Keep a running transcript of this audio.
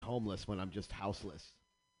homeless when I'm just houseless.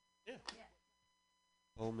 Yeah.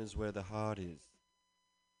 Home is where the heart is.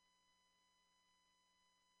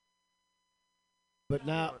 But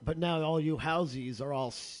now all you housies are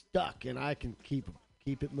all stuck, and I can keep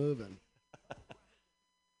it moving.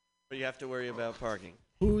 But you have to worry about parking.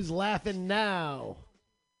 Who's laughing now?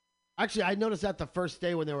 Actually, I noticed that the first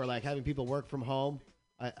day when they were like having people work from home.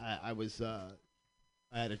 I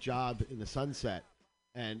had a job in the Sunset,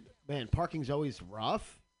 and man, parking's always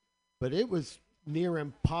rough, but it was near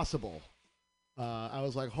impossible. I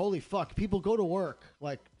was like, holy fuck, people go to work,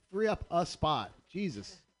 like free up a spot,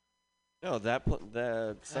 Jesus. No,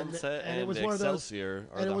 the Sunset and, it was the one Excelsior of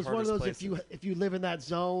those, are and the it was one of hardest those. places. If you live in that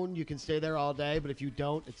zone, you can stay there all day. But if you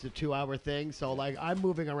don't, it's a 2-hour thing. So like I'm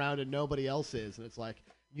moving around and nobody else is, and it's like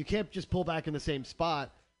you can't just pull back in the same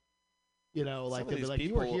spot. You know, like they'll be like,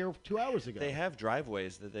 you were here 2 hours ago. They have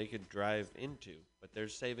driveways that they could drive into, but they're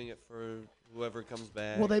saving it for whoever comes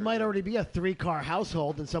back. Well, they might already be a 3-car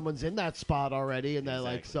household, and someone's in that spot already, and they're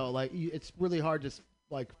like, so like it's really hard to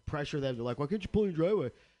like pressure them to like, why can't you pull in your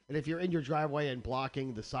driveway? And if you're in your driveway and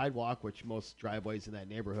blocking the sidewalk, which most driveways in that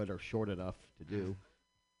neighborhood are short enough to do,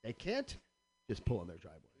 they can't just pull in their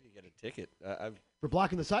driveway. You get a ticket. For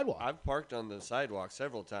blocking the sidewalk. I've parked on the sidewalk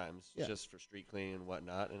several times just for street cleaning and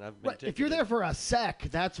whatnot, and I've been ticketed. If you're there for a sec,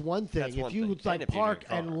 that's one thing. That's if you thing. like park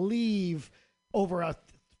and leave over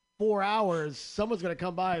 4 hours, someone's gonna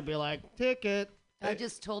come by and be like, ticket. I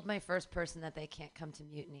just told my first person that they can't come to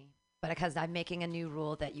Mutiny, but because I'm making a new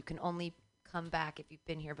rule that you can only come back if you've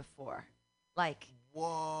been here before. Like,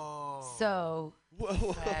 whoa. So,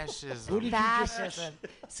 fascism. Fascism.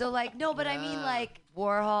 So, like, no, but I mean, like,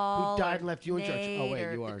 Warhol. Who died and left you in church? Oh,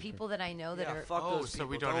 wait, you are. The people that I know that are. Fuck those people. So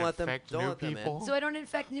we don't infect new people? So I don't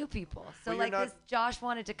infect new people. So, like, this Josh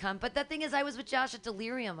wanted to come. But the thing is, I was with Josh at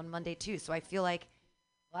Delirium on Monday, too. So I feel like,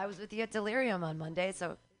 well, I was with you at Delirium on Monday.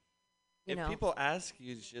 So, you know. If people ask,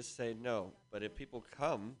 you just say no. But if people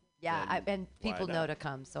come. Yeah, and people know to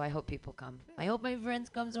come, so I hope people come. I hope my friends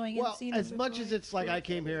come so I can see them. As much as it's like I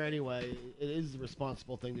came here anyway, it is the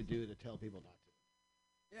responsible thing to do to tell people not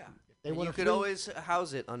to. Yeah. If they you could always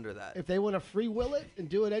house it under that. If they want to free will it and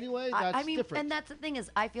do it anyway, that's I mean, different. and that's the thing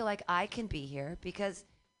is, I feel like I can be here because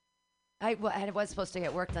I was supposed to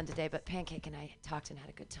get work done today, but Pancake and I talked and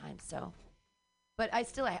had a good time, so. But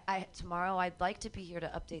tomorrow I'd like to be here to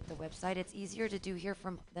update the website. It's easier to do here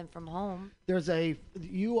than from home.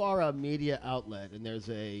 You are a media outlet, and there's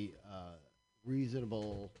a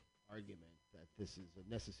reasonable argument that this is a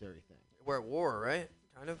necessary thing. We're at war, right?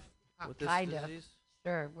 Kind of. With this Kind of. disease?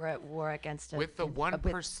 Sure, we're at war against it. With the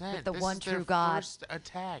 1%. With the this one is their true God. First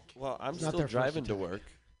attack. Well, I'm still driving to work,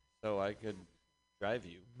 so I could drive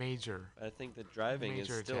you. Major. I think that driving is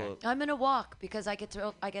still. I'm gonna walk because I get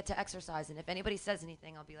to exercise, and if anybody says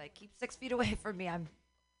anything, I'll be like, keep 6 feet away from me.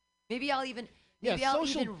 Maybe I'll even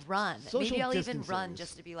run. Maybe I'll even run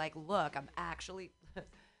just to be like, look, I'm actually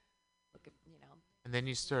And then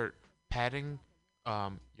you start patting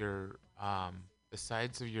your the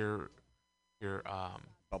sides of your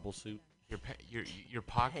bubble suit, your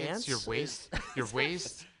pockets, Pants? your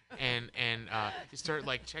waist, and you start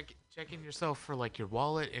like checking yourself for like your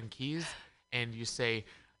wallet and keys, and you say,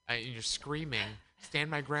 and you're screaming, stand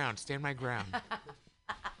my ground, stand my ground.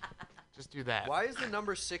 Just do that. Why is the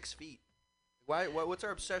number 6 feet? What's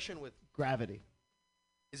our obsession with gravity?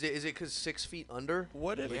 Is it because 6 feet under?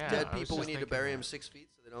 What if dead people? We need to bury them 6 feet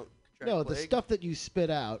so they don't contract No, plague? the stuff that you spit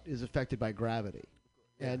out is affected by gravity,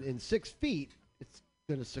 and in 6 feet, it's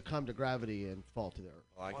going to succumb to gravity and fall to the earth.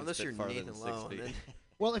 Well, unless you're Nathan Lowe.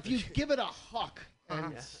 Well, if you give it a huck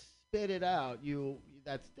and spit it out,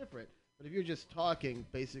 that's different. But if you're just talking,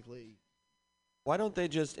 basically. Why don't they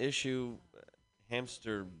just issue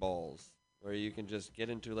hamster balls where you can just get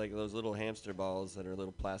into like those little hamster balls that are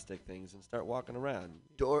little plastic things and start walking around?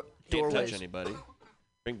 Can't doorways. touch anybody.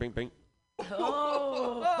 Bing, bing, bing.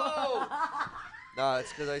 Oh! Nah, it's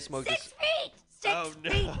because I smoked 6 feet! 6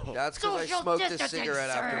 feet! That's because I smoked a cigarette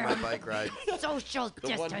after my bike ride. Social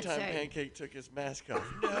The one time Pancake took his mask off.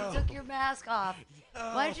 You took your mask off.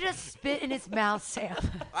 Why did you just spit in his mouth, Sam?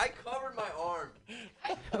 I covered my arm.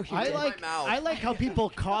 I like how people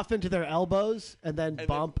cough into their elbows and then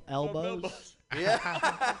bump elbows.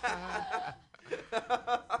 Yeah.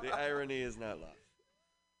 The irony is not lost.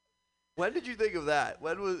 When did you think of that?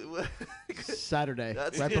 When was Saturday,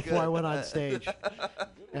 That's right good. before I went on stage,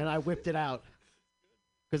 and I whipped it out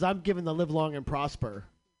because I'm giving the live long and prosper.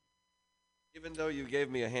 Even though you gave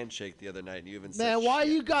me a handshake the other night, and you even said, Man, why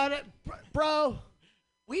you got it, bro?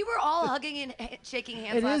 We were all hugging and shaking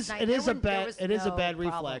hands It last is. night. It is a There bad. was It is a no bad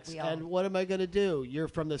problem. reflex. We all- And what am I gonna do? You're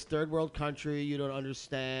from this third world country. You don't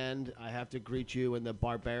understand. I have to greet you in the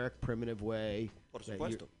barbaric, primitive way Por that you're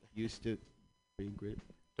supuesto. used to being greeted.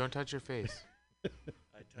 Don't touch your face.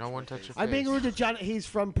 No one touch your I'm being face. rude to John. He's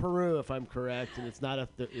from Peru, if I'm correct, and it's not a.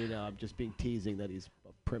 I'm just being teasing that he's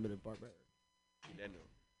a primitive barbaric.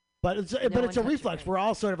 But it's one a touch your reflex. face. We're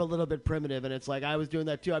all sort of a little bit primitive, and it's like I was doing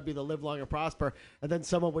that too. I'd be the live long and prosper, and then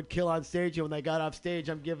someone would kill on stage, and when they got off stage,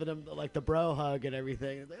 I'm giving them like the bro hug and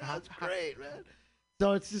everything. And like, oh, that's great, man.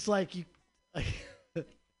 So it's just like you. But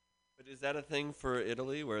is that a thing for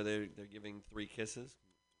Italy where they're giving 3 kisses?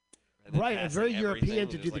 And then Right, it's very passing European everything,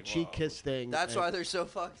 to just do the like, cheek whoa. kiss thing. That's and- why they're so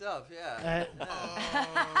fucked up. Yeah.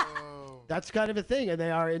 Oh. That's kind of a thing, and they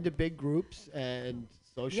are into big groups and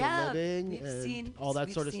social living we've and seen all that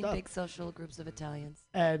we've sort of seen stuff. big social groups of Italians.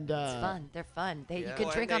 And It's fun. They're fun. You Yeah. can Oh,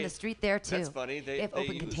 and drink on they- the street there too. That's funny. They have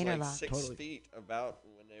open use container like locks. 6 Totally. feet about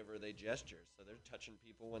whenever they gesture, so they're touching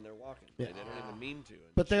people when they're walking. Yeah. They don't even mean to.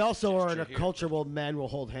 And But they just also are in a gesture here. culture where men will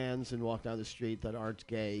hold hands and walk down the street that aren't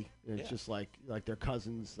gay. And it's Yeah. just like their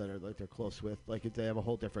cousins that are like they're close with. Like they have a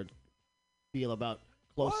whole different feel about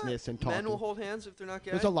closeness and talking. Men will hold hands if they're not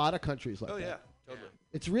gay. There's a lot of countries like Oh that. yeah, totally.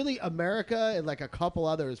 It's really America and like a couple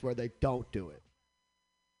others where they don't do it.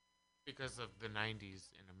 Because of the 90s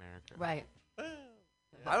in America. Right.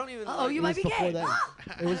 I don't even. Oh, like- you It might was be before gay.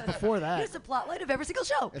 that. It was before that. Here's the plot line of every single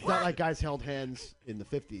show. It's not like guys held hands in the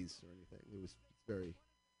 50s or anything. It was very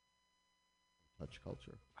touch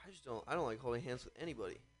culture. I just don't. I don't like holding hands with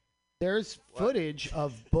anybody. There's footage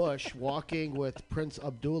of Bush walking with Prince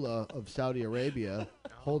Abdullah of Saudi Arabia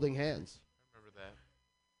holding hands. I remember that.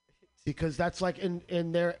 Because that's like in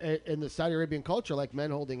the Saudi Arabian culture, like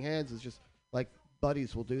men holding hands is just like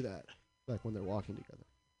buddies will do that, like when they're walking together.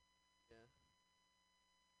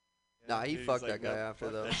 Nah, he He's fucked like, that guy "No, after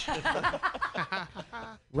fuck though. that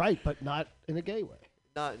shit." Right, but not in a gay way.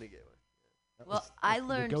 Not in a gay way. That Well, was I a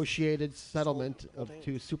learned- negotiated settlement Hold of hands.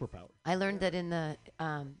 2 superpowers. I learned that in the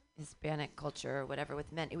Hispanic culture or whatever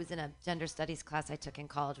with men, it was in a gender studies class I took in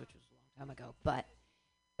college, which was a long time ago, but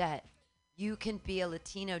that you can be a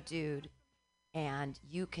Latino dude and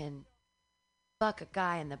you can fuck a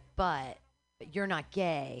guy in the butt, but you're not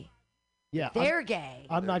gay. Yeah, They're gay.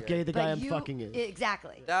 I'm not They're gay. The but guy I'm you- fucking is.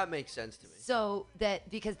 Exactly. That makes sense to me. So that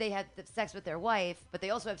because they have the sex with their wife, but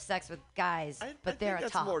they also have sex with guys, I but they're think a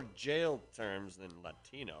that's top. more jail terms than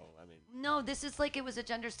Latino. I mean, No, this is like it was a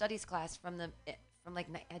gender studies class from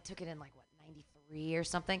I took it in like what 93 or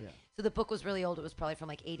something. Yeah. So the book was really old. It was probably from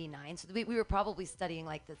like 89. So we were probably studying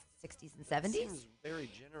like the 60s and 70s. seems very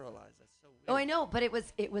generalized. That's so weird. Oh, I know, but it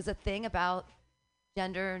was a thing about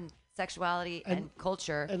gender and sexuality and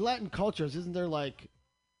culture. And Latin cultures, isn't there like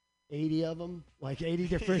 80 of them? Like 80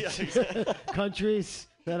 different Yeah, exactly. countries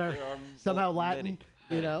that are There are somehow many. Latin,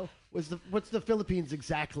 you know? What's the Philippines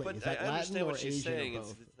exactly? But Is that I Latin understand or what she's Asian saying. or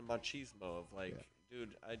It's both? the machismo of like,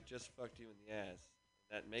 dude, I just fucked you in the ass.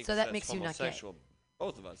 That makes So that us makes you not gay. homosexual.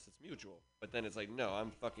 Both of us, it's mutual. But then it's like, no,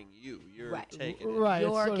 I'm fucking you. You're Right. taking it. Right. it's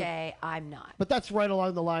You're sort of- gay. I'm not. but that's right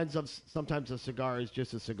along the lines of sometimes a cigar is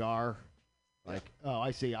just a cigar. Like, oh,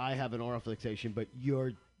 I see. I have an oral fixation, but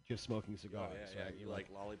you're just smoking Oh, cigars. yeah. Right? You You're like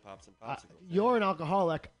lollipops and I- popsicles. you're an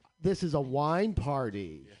alcoholic. This is a wine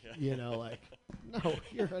party. You know, like, no,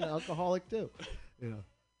 you're an alcoholic too. You know.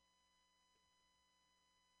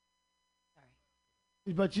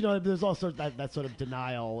 Sorry. But you know, there's also that sort of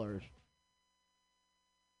denial or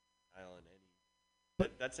Island, any.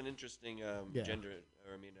 But- But that's an interesting Yeah. gender,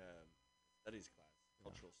 or I mean, studies class,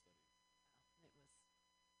 cultural studies.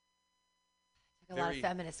 Took a lot of Very-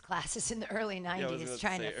 feminist classes in the early I was 90s about to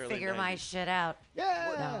trying say to early figure my 90s. shit out.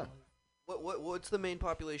 yeah. No. What's the main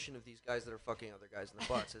population of these guys that are fucking other guys in the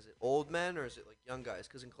butts? Is it old men or is it like young guys?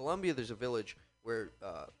 Because in Colombia, there's a village where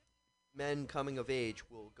men coming of age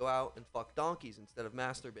will go out and fuck donkeys instead of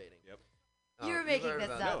masturbating. Yep. You're you've making heard this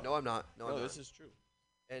about it. up. No, I'm not. No, I'm not. this is true.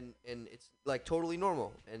 And it's like totally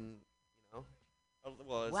normal. And you know,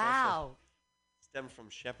 Well, it's also Wow. stemmed from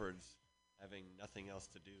shepherds having nothing else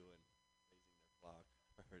to do and raising their flock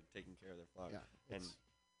or taking care of their flock. Yeah, And it's-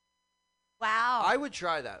 Wow. I would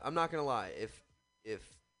try that. I'm not gonna lie. If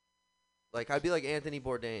like I'd be like Anthony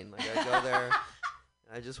Bourdain. Like I'd go there.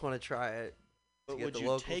 And I just want to try it. but get would the you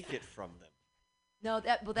locals take to- it from them? No,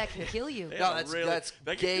 that can kill you. Yeah. No, that's really- that's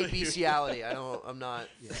that could gay kill you. bestiality. I'm not.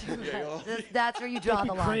 That's where you draw Don't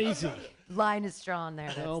the be line. crazy. Line is drawn there.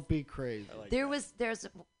 That's- Don't be crazy. I like There that. was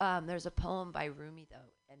there's a poem by Rumi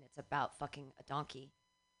though, and it's about fucking a donkey.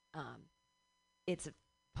 It's a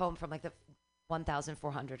poem from like the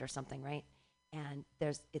 1,400 or something, right? And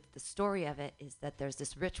the story of it is that there's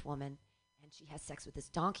this rich woman, and and she has sex with this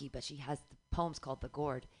donkey, but she has the poem's called The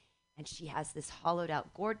Gourd, and she has this hollowed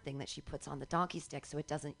out gourd thing that she puts on the donkey stick so it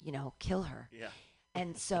doesn't, kill her. Yeah.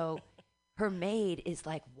 And so her maid is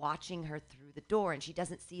like watching her through the door, and she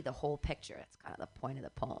doesn't see the whole picture. That's kind of the point of the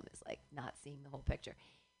poem, is like not seeing the whole picture.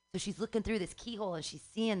 So she's looking through this keyhole, and she's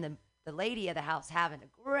seeing the lady of the house having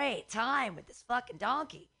a great time with this fucking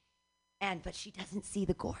donkey. But she doesn't see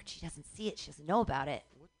the gourd. She doesn't see it. She doesn't know about it.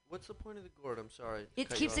 What's the point of the gourd? I'm sorry. It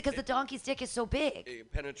keeps it because the donkey's dick is so big.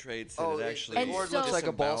 It penetrates and it actually. and the gourd so- looks like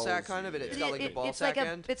a ball disembowels sack kind of. you. It's got like the ball it's sack like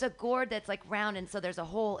end. it's a gourd that's like round, and so there's a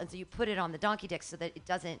hole, and so you put it on the donkey dick so that it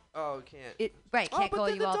doesn't. Oh, it can't. Can't but go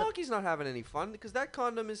then you the all the. donkey's not having any fun because that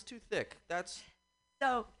condom is too thick. That's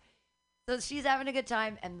So she's having a good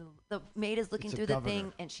time, and the maid is looking It's a through governor. the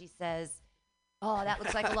thing, and she says, "Oh, that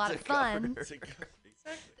looks like a lot of It's a fun." governor.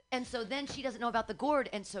 And so then she doesn't know about the gourd,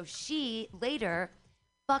 and so she later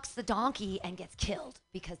fucks the donkey and gets killed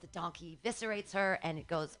because the donkey eviscerates her, and it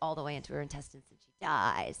goes all the way into her intestines, and she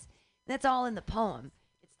dies. And that's all in the poem.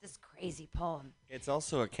 It's this crazy poem. It's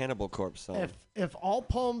also a Cannibal Corpse song. If all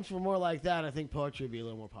poems were more like that, I think poetry would be a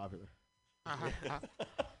little more popular.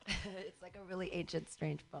 It's like a really ancient,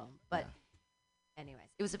 strange poem. But anyways,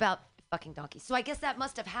 it was about fucking donkeys. So I guess that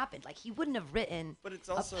must have happened. Like, he wouldn't have written But it's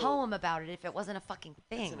a also poem about it if it wasn't a fucking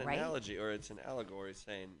thing, it's an right? analogy or it's an allegory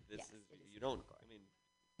saying this Yes, is it is you don't. I mean,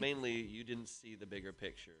 mainly you didn't see the bigger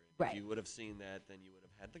picture. Right. If you would have seen that, then you would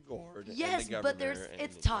have had the gourd. Yes, and the but governor and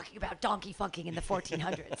it's the- talking about donkey funking in the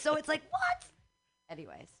 1400s. So it's like, what?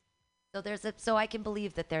 Anyways, so I can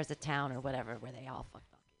believe that there's a town or whatever where they all fuck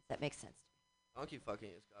donkeys. That makes sense. donkey fucking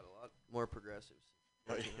has got a lot more progressive.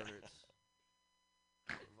 Oh, yeah. 1900s.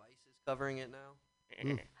 Vice is covering it now.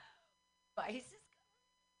 Vice is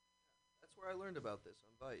That's where I learned about this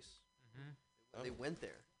on Vice. Mm-hmm. They went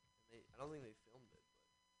there. I don't think they filmed it,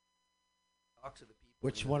 but talk to the people.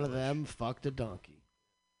 Which in the one of village. them fucked a donkey?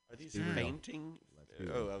 Are these be real. fainting? Let's be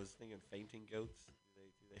real. I was thinking fainting goats. Do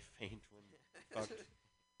they faint when fucked?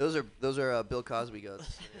 Those are Bill Cosby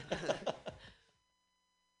goats.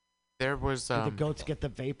 There was Did the goats get the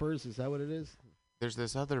vapors? Is that what it is? there's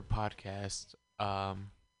this other podcast,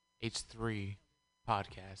 H3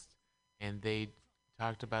 podcast, and they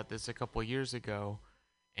talked about this a couple years ago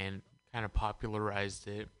and kind of popularized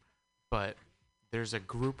it. But there's a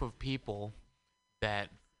group of people that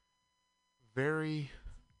very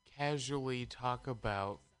casually talk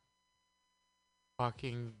about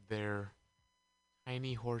fucking their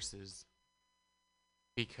tiny horses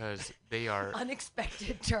because they are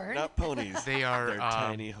unexpected turn. Not ponies. they are They're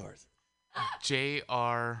tiny horses.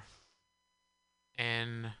 JRN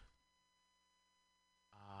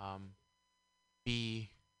BN.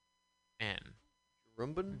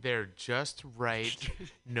 Rumban? They're just right,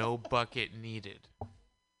 no bucket needed.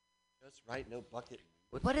 Just right, no bucket.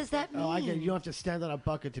 What does that mean? Oh, I get. You don't have to stand on a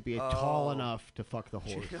bucket to be tall Oh. enough to fuck the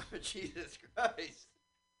horse. Jesus Christ.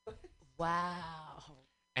 Wow.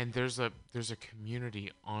 And there's a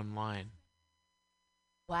community online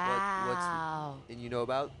Wow. And you know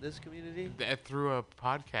about this community? that through a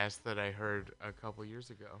podcast that I heard a couple years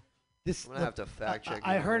ago. This I'm gonna have to fact check.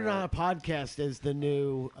 I you heard it that. on a podcast as the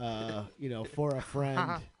new, for a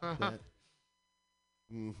friend.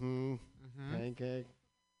 Pancake.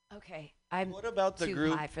 Okay, I'm What about the too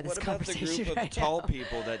group? high for this What about the conversation group of right tall now.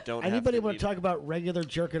 people that don't? Anybody have want to talk about regular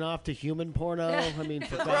jerking off to human porno? I mean,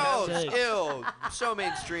 for God's Gross! sake. Ew! So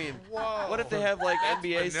mainstream. What if they have like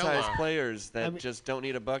NBA-sized vanilla. players that I mean- just don't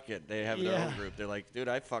need a bucket? They have their Yeah. own group. They're like, dude,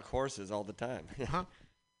 I fuck horses all the time.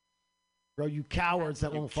 Bro, you cowards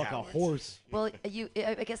that You won't fuck a cowards. horse. Well,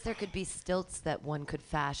 I guess there could be stilts that one could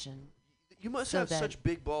fashion. You must So have then- such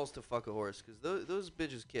big balls to fuck a horse, because those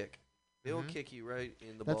bitches kick. They will kick you right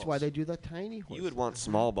in the balls. That's why they do the tiny horse. You would want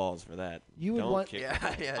small balls for that. You would Don't want- kick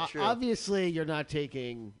Yeah, yeah, true. Obviously, you're not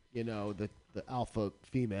taking, the alpha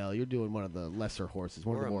female. You're doing one of the lesser horses,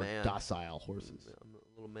 one Or of the a more man. docile horses. A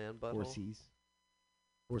little man butthole. Horsies.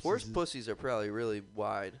 Horse pussies are probably really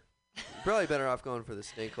wide. You're probably better off going for the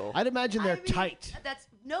snake hole. I'd imagine they're I mean, tight. That's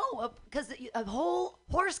because a whole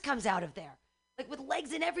horse comes out of there, like with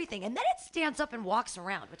legs and everything, and then it stands up and walks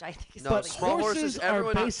around, which I think is No, really But small cool. horses, horses are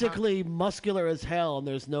everyone- basically muscular as hell, and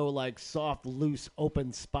there's no soft, loose,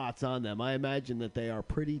 open spots on them. I imagine that they are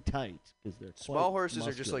pretty tight because they're Small quite horses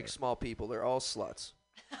are just like muscular. small people. They're all sluts.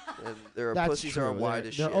 And their That's pussies true. are wide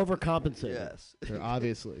as they're shit. overcompensating. Yes. They're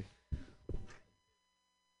obviously.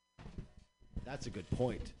 That's a good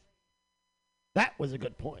point. That was a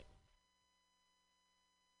good point.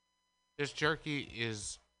 This jerky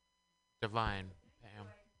is divine, Pam.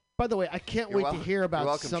 By the way, I can't You're wait welcome. to hear about You're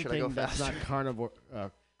welcome. Should I go something that's not faster? carnivore,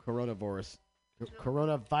 coronavirus.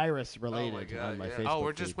 coronavirus related God, on my yeah. Facebook. Oh,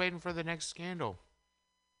 we're just feed. waiting for the next scandal.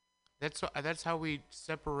 That's how we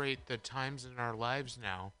separate the times in our lives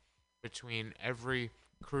now between every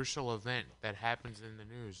crucial event that happens in the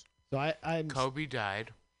news. So I'm Kobe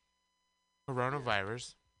died.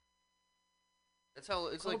 Coronavirus. That's how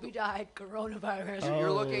it's Kobe like. died. Coronavirus.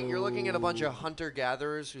 You're looking at a bunch of hunter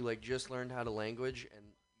gatherers who like just learned how to language and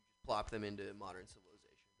plop them into modern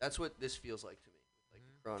civilization. That's what this feels like to me. Like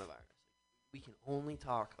the coronavirus. We can only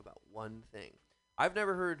talk about one thing. I've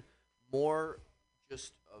never heard more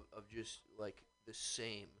just of just like the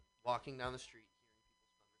same. Walking down the street, hearing people's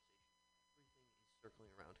conversations. Everything is circling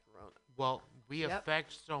around corona. Well, we Yep.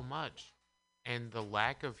 affect so much, and the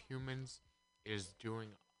lack of humans is doing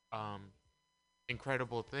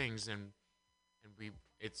incredible things, and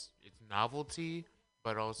it's novelty,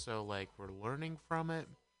 but also like we're learning from it.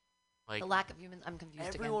 Like The lack of humans. I'm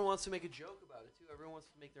confused Everyone wants to make a joke about it too. Everyone wants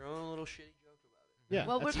to make their own little shitty joke about it. yeah. again.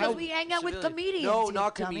 Well, that's because how- we hang out with Civilian. comedians. No, you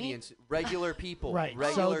not dummy. comedians. Regular people. Right.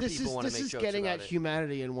 Regular So this people want to is make jokes getting about at it.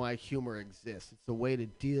 humanity and why humor exists. It's a way to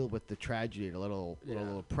deal with the tragedy and a little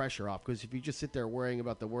pressure off. Because if you just sit there worrying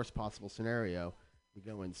about the worst possible scenario, you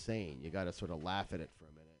go insane. You got to sort of laugh at it for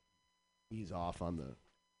a minute, ease off on the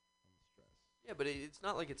stress. Yeah, but it's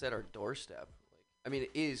not like it's at our doorstep. Like, I mean,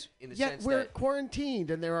 it is in the Yet sense we're that.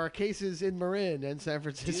 quarantined, and there are cases in Marin and San Do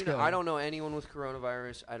you Francisco. know, I don't know anyone with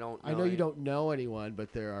coronavirus. I don't. I know you don't know anyone,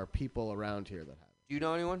 but there are people around here that have it. Do you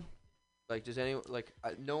know anyone? Like, does anyone like?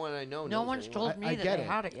 No one I know. No knows one's anyone. told me I that get they it.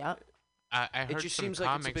 had it yet. I It heard just some seems like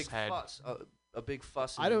it's a comics big had. fuss. A big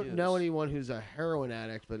fuss. In I the don't know news. anyone who's a heroin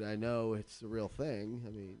addict, but I know it's a real thing.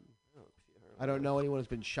 I mean, I don't know anyone who's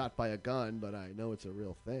been shot by a gun, but I know it's a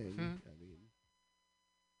real thing. Hmm. I mean,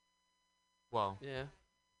 Well, Yeah.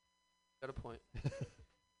 Got a point.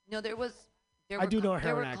 No, there was. There I were do know a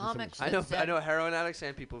there were heroin addict who's comics. I that know. said- I know heroin addicts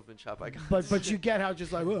and people who've been shot by guns. but you get how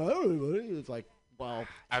just like, well, everybody, it's like, well,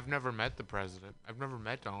 I've never met the president. I've never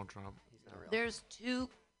met Donald Trump. He's not real. There's 2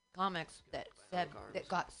 comics that said arms. that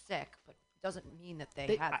got sick, but doesn't mean that they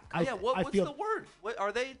They- had. I- Yeah. What's feel- the word? What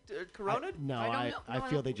are they? Corona? no, I don't I know. No, I feel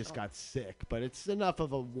don't they just know. got sick, but it's enough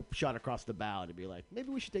of a shot across the bow to be like, maybe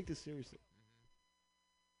we should take this seriously.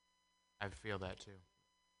 I feel that too.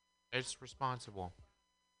 It's responsible.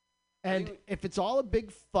 And think- if it's all a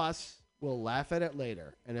big fuss, we'll laugh at it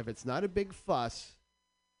later. And if it's not a big fuss,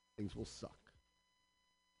 things will suck.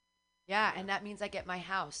 Yeah, and that means I get my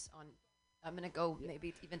house on. I'm gonna go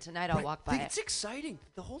maybe even tonight. I'll Right. walk by it. It's exciting.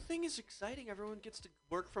 The whole thing is exciting. Everyone gets to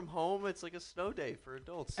work from home. It's like a snow day for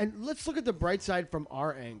adults. And let's look at the bright side from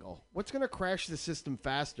our angle. What's going to crash the system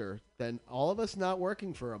faster than all of us not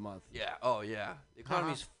working for a month? yeah. Oh yeah. The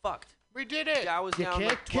economy's fucked. We did it. Dow was You down can't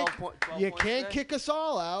like 12 kick. point. 12 You points can't today. kick us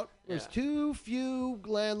all out. There's Yeah. too few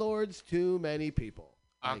landlords, too many people.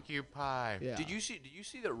 Like, Occupy. yeah. Did you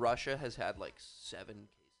see that Russia has had like 7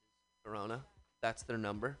 cases of corona? That's their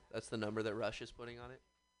number. That's the number that Russia's putting on it.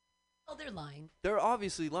 Oh, they're lying. They're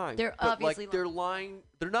obviously lying. They're but, obviously like, they're lying.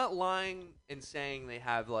 They're not lying and saying they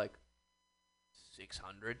have like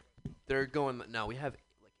 600. They're going. No, we have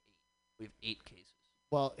like 8. We have 8 cases.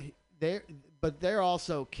 Well, they're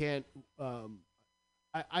also can't.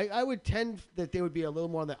 I would tend that they would be a little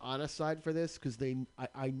more on the honest side for this because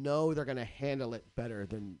I know they're going to handle it better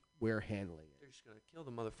than we're handling it. They're just gonna kill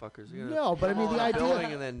the motherfuckers. They're gonna No, but I mean bomb the a building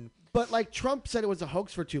idea. and then But like Trump said, it was a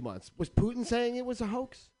hoax for 2 months. Was Putin saying it was a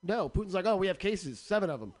hoax? No, Putin's like, oh, we have cases, 7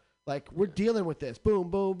 of them. Like we're dealing with this. Boom,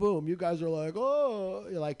 boom, boom. You guys are like, oh,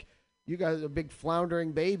 you're like you guys are big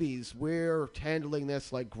floundering babies. We're handling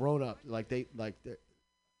this like grown up. Like they like.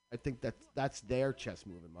 I think that's their chess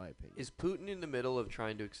move, in my opinion. is Putin in the middle of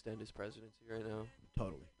trying to extend his presidency right now?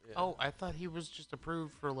 Totally. Yeah. Oh, I thought he was just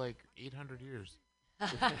approved for like 800 years.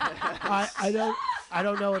 I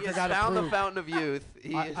don't know if he they has got found the approved. fountain of youth.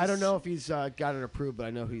 I don't know if he's got it approved, but I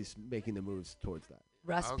know he's making the moves towards that.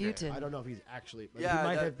 Rasputin. I don't know if he's actually. But Yeah, he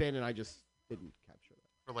might that- have been, and I just didn't capture that.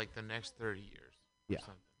 For like the next 30 years. Yeah. Or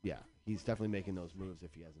something. Yeah, he's definitely making those moves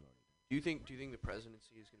if he hasn't already. Do you think the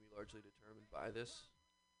presidency is going to be largely determined by this?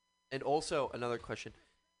 And also another question: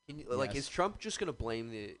 Can you, like, Yes. is Trump just going to blame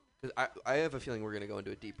the? Because I have a feeling we're going to go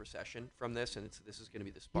into a deep recession from this, and this is going to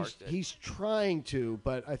be the spark. He's trying to,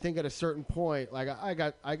 but I think at a certain point, like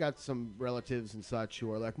I got some relatives and such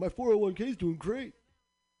who are like, my 401k is doing great.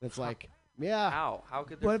 It's like, yeah. How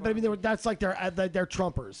could? But I mean, that's like they're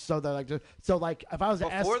Trumpers. So they're like, if I was to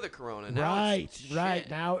ask, before the corona, now right, it's just right shit.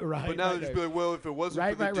 now, right. But now right, they're just right. be like, well, if it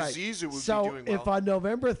wasn't for the disease, it would so be doing well. if on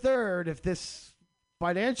November 3rd, if this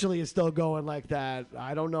financially is still going like that,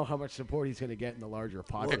 I don't know how much support he's going to get in the larger The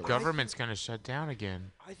populace. government's going to shut down again.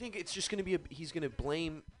 I think it's just going to be he's going to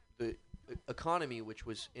blame the economy, which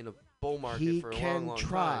was in a bull market He for a can long, long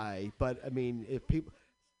try, time. but I mean, if people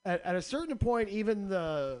at a certain point, even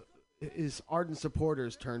his ardent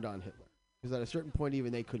supporters turned on Hitler because at a certain point,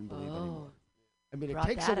 even they couldn't believe anymore. I mean, it Brought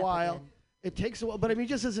takes a that up while. again. It takes a while, but I mean,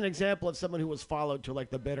 just as an example of someone who was followed to like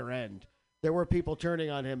the bitter end, there were people turning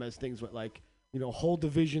on him as things went like, whole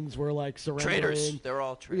divisions were like surrendering. Traitors. They were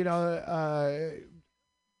all traitors.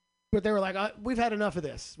 But they were like, we've had enough of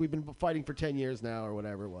this. We've been fighting for 10 years now, or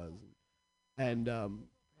whatever it was,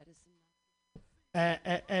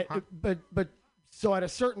 but so at a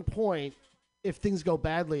certain point, if things go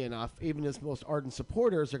badly enough, even his most ardent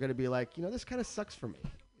supporters are going to be like, this kind of sucks for me.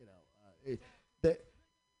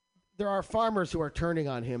 There are farmers who are turning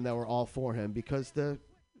on him that were all for him because the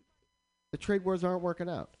trade wars aren't working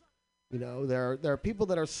out. There are people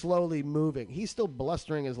that are slowly moving. He's still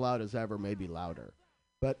blustering as loud as ever, maybe louder.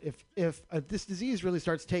 But if this disease really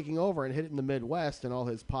starts taking over and hitting the Midwest and all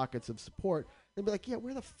his pockets of support, they'll be like, yeah,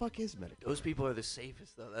 where the fuck is Medicare? Those people are the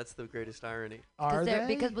safest, though. That's the greatest irony. Are they?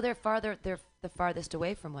 Because they're the farthest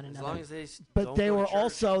away from one As another. long as they But don't they go to were church.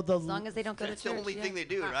 also as long as they don't go That's to church. the only yeah. thing they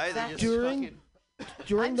do, right? They just During- fucking...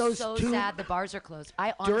 during I'm those so two sad the bars are closed.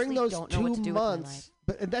 I honestly during those don't know what to 2 do with my months, life.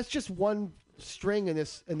 but and that's just one string in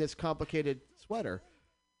this complicated sweater.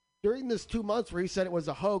 During this 2 months where he said it was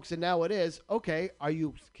a hoax and now it is, okay, are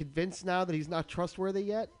you convinced now that he's not trustworthy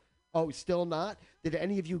yet? Oh, still not? Did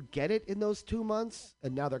any of you get it in those 2 months?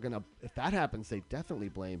 And now they're going to, if that happens, they definitely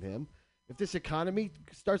blame him. If this economy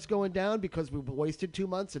starts going down because we wasted 2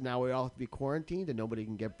 months and now we all have to be quarantined and nobody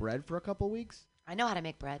can get bread for a couple weeks? I know how to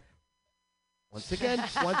make bread. Once again,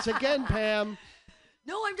 Pam.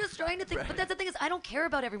 No, I'm just trying to think. But that's the thing is, I don't care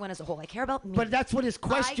about everyone as a whole. I care about me. But that's what his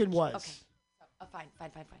question was. Okay. Fine.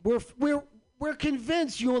 We're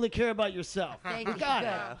convinced you only care about yourself. Thank we you.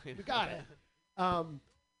 got Good. it. We got it.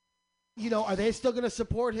 Are they still going to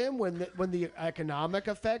support him when the economic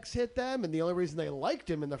effects hit them? And the only reason they liked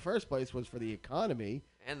him in the first place was for the economy.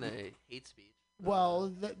 And the hate speech.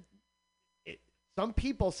 Well, some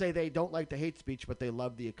people say they don't like the hate speech, but they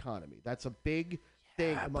love the economy. That's a big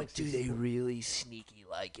thing amongst do these they people. really sneaky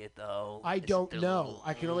like it, though? I don't know.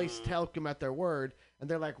 I can only tell them at their word, and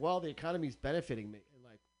they're like, "Well, the economy's benefiting me." And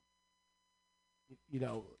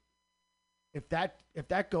if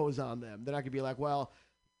that goes on them, then I could be like, "Well,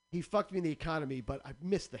 he fucked me in the economy, but I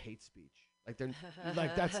missed the hate speech." Like they're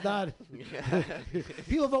like that's not.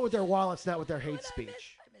 People vote with their wallets, not with their hate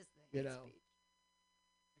speech. I miss the hate speech.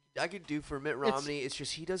 I could do for Mitt Romney. It's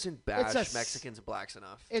just he doesn't bash Mexicans and blacks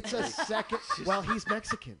enough. It's a second. Well, he's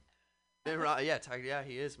Mexican. Yeah,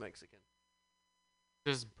 he is Mexican.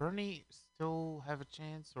 Does Bernie still have a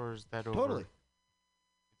chance, or is that over? Totally.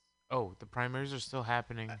 Oh, the primaries are still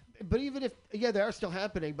happening. But even if they are still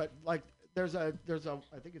happening, but like there's a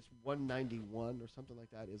I think it's 191 or something like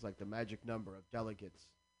that is like the magic number of delegates,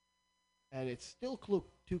 and it's still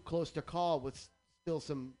too close to call with still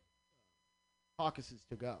some caucuses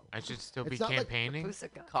to go. I should still be It's not like campaigning.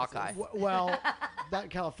 Cockeye. Well, not in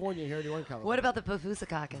California. Here, you are in California. What about the Pafusa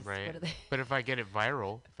caucus? Right. What are they? But if I get it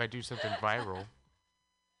viral, if I do something viral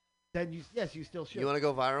Then you still should. You want to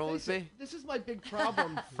go viral with me? This is my big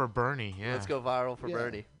problem. for Bernie, yeah. Let's go viral for Yeah.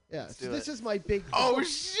 Bernie. Yeah, Let's so do this it. is my big. Oh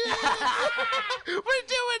shit! We're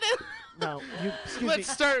doing it. No, excuse Let's me.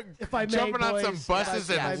 start If I may, jumping on some boys, buses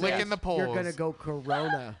if and I may, licking the poles. You're gonna go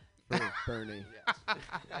Corona for Bernie.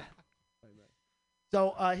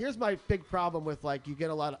 So here's my big problem with I get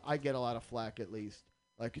a lot of flack at least.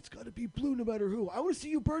 Like it's got to be blue no matter who. I want to see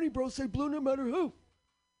you, Bernie, bro, say blue no matter who.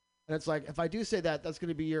 And it's like if I do say that, that's going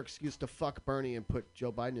to be your excuse to fuck Bernie and put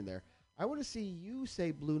Joe Biden in there. I want to see you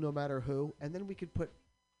say blue no matter who, and then we could put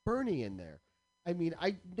Bernie in there. I mean,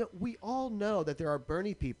 we all know that there are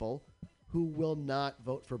Bernie people who will not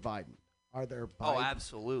vote for Biden. Are there? Oh,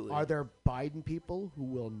 absolutely. Are there Biden people who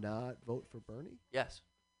will not vote for Bernie? Yes.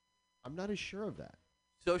 I'm not as sure of that.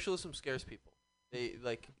 Socialism scares people. They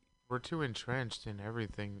like. We're too entrenched in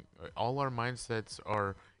everything. All our mindsets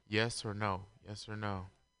are yes or no, yes or no.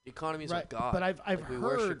 The economy is Right, of God. but I've Like, we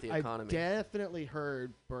worship heard, the I've economy. definitely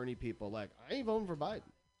heard Bernie people like, I ain't voting for Biden.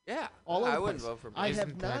 Yeah, All over I the wouldn't place. vote for I Biden. have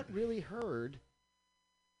Isn't not that- really heard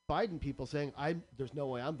Biden people saying, there's no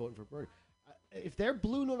way I'm voting for Bernie. If they're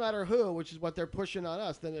blue no matter who, which is what they're pushing on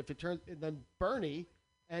us, then then Bernie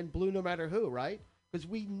and blue no matter who, right? Because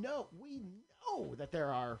we know that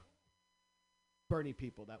there are Bernie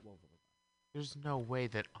people that won't vote. There's no way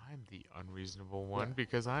that I'm the unreasonable one Yeah.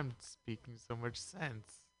 because I'm speaking so much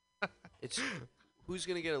sense. It's who's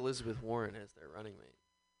gonna get Elizabeth Warren as their running mate?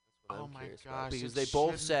 That's what Oh I'm my curious about. gosh, Because it they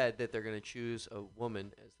both shouldn't- said that they're gonna choose a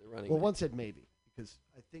woman as their running Well, mate. one said maybe because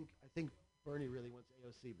I think Bernie really wants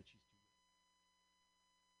AOC, but she's too.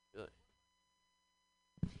 Really?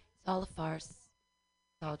 It's all a farce.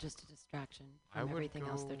 It's all just a distraction I from would everything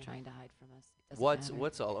else they're go- trying to hide from us. It doesn't matter.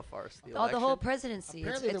 What's all a farce? all the whole election? presidency?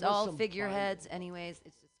 Apparently It's there was all some figureheads, Biden. anyways.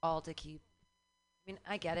 It's just all to keep. I mean,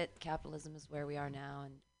 I get it. Capitalism is where we are now,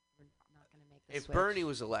 and we're not going to make the If switch. Bernie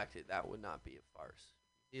was elected, that would not be a farce.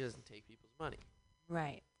 He doesn't take people's money.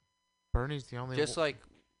 right. Bernie's the only. Just like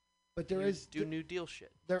But there you is do New Deal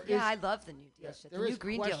shit. there Yeah, is- I love the New Deal yeah, shit. The there new is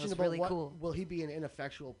Green Deal is questionable really what- cool. Will he be an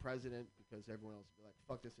ineffectual president because everyone else will be like,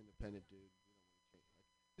 "Fuck this independent dude"?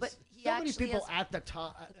 But he so many actually people has at the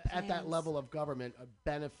top, the at that plans. level of government,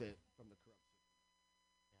 benefit from the corruption.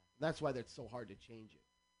 That's why it's so hard to change it.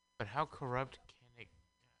 But how corrupt can it?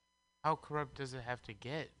 How corrupt does it have to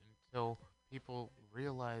get until people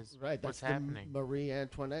realize Right, what's that's happening? the Marie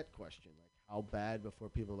Antoinette question. Like, how bad before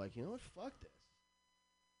people are like, you know what, fuck this.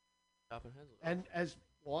 Chopping heads off. And as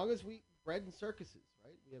long as we bread and circuses,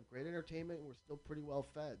 right? We have great entertainment and we're still pretty well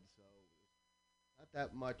fed, so not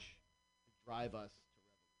that much to drive us to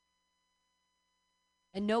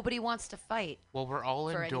And nobody wants to fight. Well, we're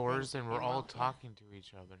all for indoors anything and we're all immoral, yeah. talking to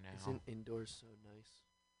each other now. Isn't indoors so nice?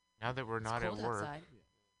 Now that we're It's not cold at work, outside.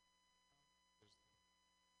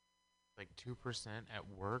 like 2% at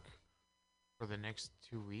work for the next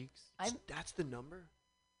 2 weeks. That's the number?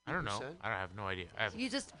 I don't know. 2%? I have no idea. I have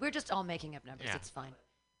We're just all making up numbers. Yeah. It's fine.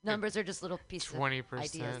 Numbers are just little pieces of 20%.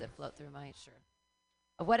 ideas that float through my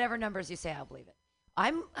whatever numbers you say, I'll believe it.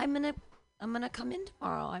 I'm gonna come in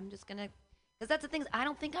tomorrow. I'm just gonna, because that's the thing. I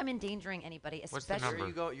don't think I'm endangering anybody, What's the especially. Where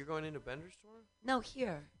number? you're going into Bender's tomorrow? No,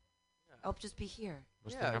 here. Yeah. I'll just be here.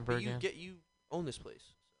 What's yeah, the number but again? you own this place.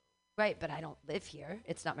 Right, but I don't live here.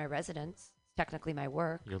 It's not my residence. It's technically my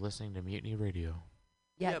work. You're listening to Mutiny Radio.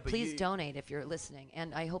 Yeah, Yeah, but please you- donate if you're listening,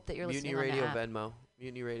 and I hope that you're Mutiny listening Radio on the app. Venmo.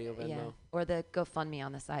 Mutiny Radio Venmo. Yeah, or the GoFundMe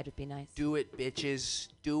on the side would be nice. Do it, bitches.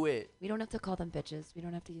 Do it. We don't have to call them bitches. We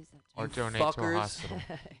don't have to use that. Or You donate to a fuckers. hospital.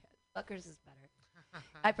 Fuckers is better.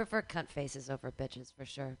 I prefer cunt faces over bitches for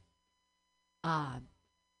sure.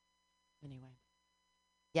 Anyway.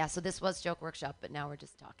 Yeah, so this was Joke Workshop, but now we're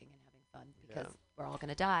just talking and having fun because Yeah. we're all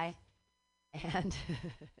gonna die. And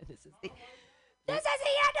this is the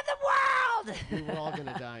end of the world. we were all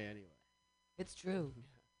gonna die anyway. It's true.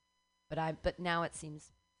 But now it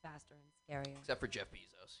seems faster and scarier. Except for Jeff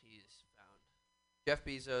Bezos. He's found. Jeff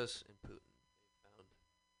Bezos and Putin. They found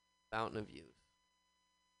Fountain of Youth.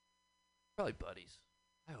 Probably buddies.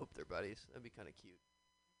 I hope they're buddies. That'd be kind of cute.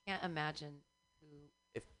 Can't imagine who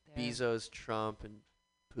If they're- Bezos, Trump, and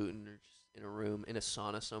Putin are just in a room, in a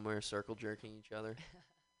sauna somewhere, circle jerking each other.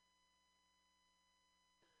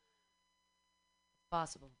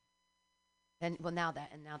 possible. And now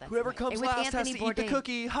that's Whoever right. comes And with last has Anthony to eat the Bourdain-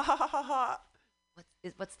 cookie. Ha ha ha ha ha.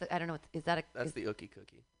 What's the I don't know. Is that a That's is, the Ookie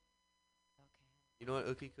Cookie. okay. You know what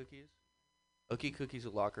Ookie Cookie is? Ookie Cookie's a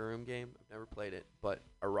locker room game. I've never played it, but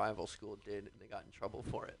a rival school did, and they got in trouble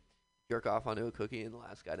for it. Jerk off onto a cookie, and the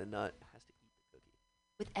last guy to nut has to eat the cookie.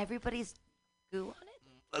 With everybody's goo on it?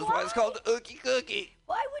 That's why it's called the Ookie Cookie.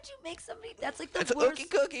 Why would you make somebody? That's like the It's an worst Ookie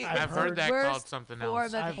Cookie. I've I've heard heard that called worst something form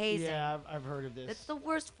else. of hazing. Yeah, I've heard of this. It's the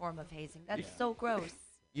worst form of hazing. That's Yeah. so gross.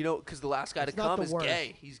 You know, because the last guy It's to not come the is worst.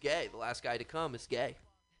 gay. He's gay. The last guy to come is gay.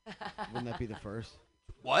 Wouldn't that be the first?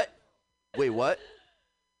 What? Wait, what?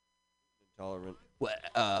 Intolerant.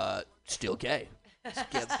 What? Still gay.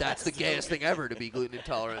 That's the gayest thing ever, to be gluten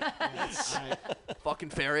intolerant. I-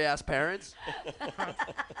 Fucking fairy ass parents.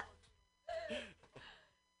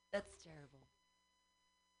 That's terrible.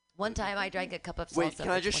 One time I drank a cup of salsa. Wait, can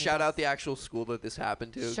I for just 20 shout out bucks. the actual school that this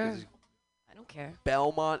happened to? 'Cause Sure. it's I don't care.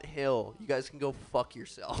 Belmont Hill. You guys can go fuck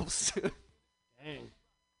yourselves. Dang.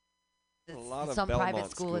 A It's lot of some private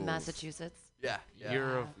Belmont school in schools. Massachusetts. yeah.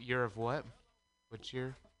 Year of what? Which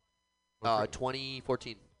year? What grade?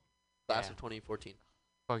 2014. Class Yeah. of 2014.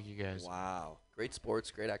 Fuck you guys. Wow. Great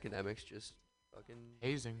sports, great academics, just fucking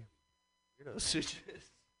Hazing. weirdos.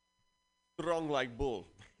 Strong like bull.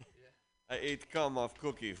 I ate cum off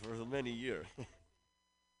cookie for many years.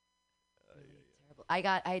 Terrible.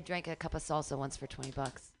 I drank a cup of salsa once for 20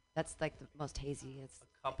 bucks. That's like the most hazy. It's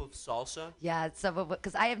A cup of salsa. yeah. It's some of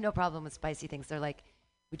because I have no problem with spicy things. They're like,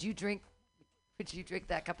 would you drink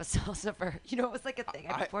that cup of salsa for? You know, it was like a thing.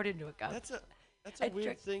 I I- poured it into a cup. That's a I weird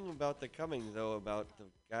drank- thing about the coming though, about the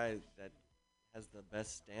guy that has the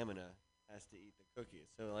best stamina has to eat the cookie.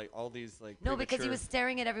 So like all these like No, because he premature- was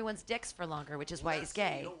staring at everyone's dicks for longer, which is why he's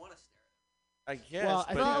gay. I guess, Well,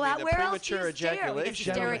 but Well, I mean, the where else do you premature stare? Because you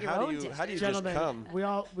ejaculation. stare at your how own do you dick. how do you Gentlemen, just come?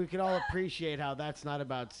 we can all appreciate how that's not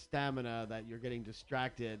about stamina, that you're getting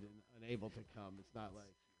distracted and unable to come. It's not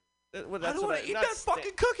like Well, I that's don't what want to eat not that sta-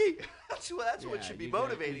 fucking cookie. That's what Yeah, should be you get-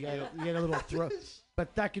 motivating you. You get a little throw,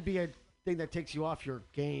 but that could be a thing that takes you off your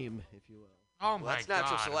game, if you will. Oh Well, my that's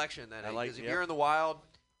natural God. selection then. I like- Because if yep. you're in the wild,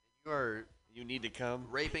 you are You need to come.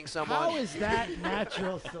 raping someone. How is that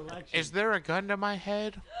natural selection? Is there a gun to my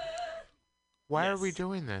head? Why are we Yes.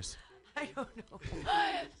 doing this? I don't know.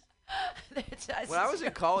 When I was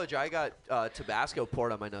in college, I got Tabasco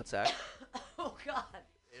poured on my nutsack. Oh God.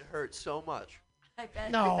 It hurt so much. I bet. I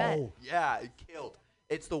bet. No. Yeah, it killed.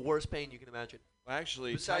 It's the worst pain you can imagine. Well,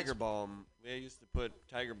 actually, Besides- Tiger Balm. We used to put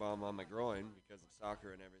Tiger Balm on my groin because of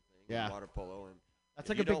soccer and everything. Yeah. And water polo and. That's If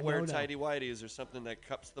like you a big don't wear no-no. tighty whities or something that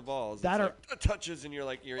cups the balls. That it's or- like, touches and you're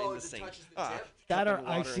like you're in Oh, the it sink. touches the tip? That or cupping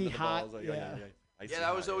water icy into the hot, balls. yeah. Icy Yeah, that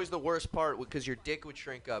hot, was always the worst part because your dick would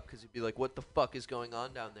shrink up because you'd be like, what the fuck is going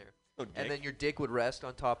on down there? No And dick. then your dick would rest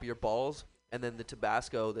on top of your balls, and then the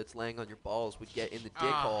Tabasco that's laying on your balls would get in the dick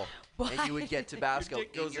Ah. hole, and you would get Tabasco Your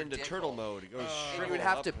dick in goes your into dick turtle hole. mode. It goes. And you shrivel would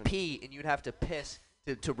have up to and- pee, and you'd have to piss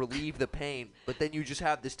to relieve the pain, but then you just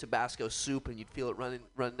have this Tabasco soup, and you'd feel it running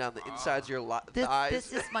down the insides of your thighs.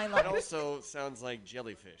 This is my It life. also sounds like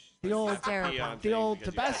jellyfish. The Like, old- you have to pee Terrible. on The things old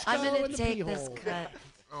because you touch Tabasco. I'm it. in gonna the take pee this hole. cut.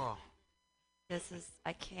 Oh. This is.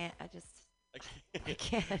 I can't. I I can't.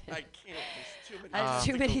 can't. I can't. There's too many. I have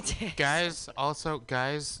too many days. Guys,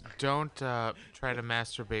 don't try to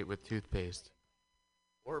masturbate with toothpaste.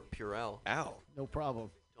 Or Purell. Ow. No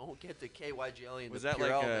problem. Don't get the KY jelly and Was the that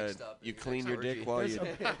Purell like mixed up. in you your clean next your orgy. dick while There's,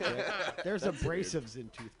 you? there's That's weird. abrasives in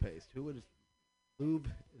toothpaste. Who would? Lube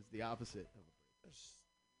is the opposite.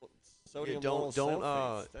 Sodium don't- lauryl don't,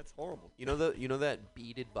 sulfates. That's horrible. You know that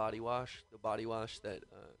beaded body wash, the body wash that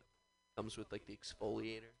comes with like the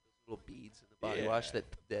exfoliator, those little beads in the body wash Yeah.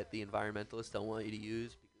 that the environmentalists don't want you to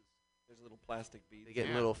use because There's little plastic beads. they get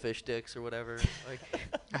Yeah. little fish dicks or whatever. Like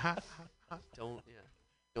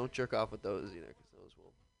don't jerk off with those either because those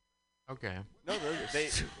will. Okay. No,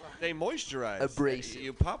 they moisturize. Abrasive.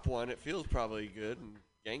 You pop one, it feels probably good and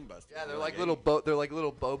gangbusters. Yeah, they're You're like hey, they're like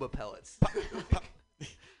little boba pellets.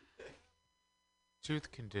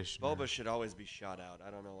 Tooth conditioner. Boba should always be shot out.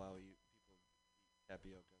 I don't know how you people eat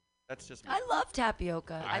tapioca. That's just me. I love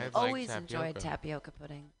tapioca. I I've like always enjoyed tapioca. tapioca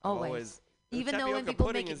pudding. I've Always. the Even though when tapioca people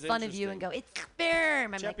pudding make is fun of you and go, interesting. it's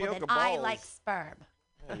sperm, I'm like, well, then Tapioca I balls. like sperm.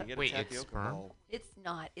 Yeah, you get Wait, a it's tapioca sperm? ball. It's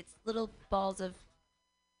not. It's little balls of,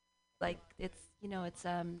 like, it's, it's,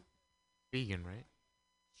 Vegan, right?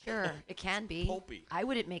 sure, it can be. Pulpy. I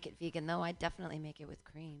wouldn't make it vegan, though. I'd definitely make it with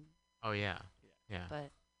cream, Oh yeah. Yeah.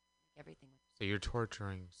 but everything with. So you're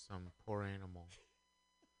torturing some poor animal.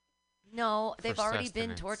 No, they've For already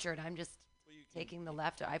been sustenance. tortured. I'm just Well, you can- taking the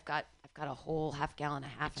left. I've got a whole half gallon, a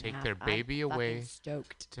half and a take half. their baby I'm fucking away.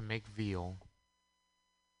 Stoked. To make veal.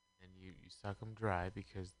 And you suck them dry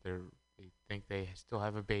because they think they still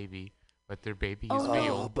have a baby, but their baby is Oh,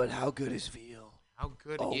 veal. but how good is veal? How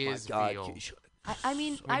good Oh is my God, veal? you should- I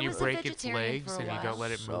mean, When I you was a break its vegetarian legs for a and you while. don't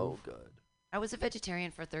let it so move. good. I was a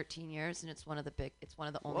vegetarian for 13 years, and it's one of the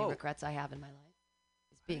only Whoa. regrets I have in my life,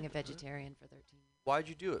 is being a vegetarian for 13 years. Why'd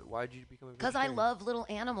you do it? Why'd you become a Because I vegetarian? love little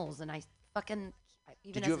animals, and I fucking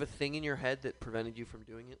even Did you as have a thing in your head that prevented you from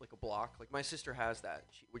doing it, like a block? Like my sister has that,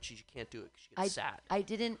 which she can't do it 'cause she gets sad.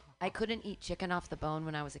 I couldn't eat chicken off the bone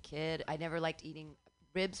when I was a kid. I never liked eating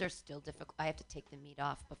ribs. Are still difficult. I have to take the meat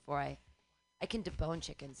off before I can debone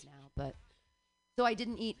chickens now, but so I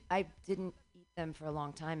didn't eat them for a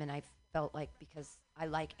long time, and I felt like because I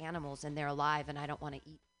like animals and they're alive, and I don't want to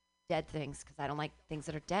eat dead things because I don't like things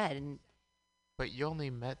that are dead. And But you only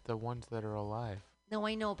met the ones that are alive. no,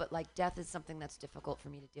 I know, but like death is something that's difficult for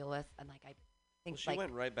me to deal with, and like I think Well, she like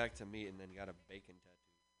went right back to meat and then got a bacon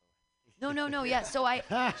tattoo. no, yeah. So I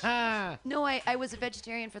Ha No, I was a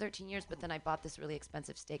vegetarian for 13 years, but then I bought this really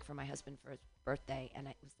expensive steak for my husband for his birthday, and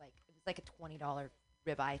it was like a $20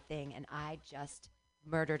 ribeye thing, and I just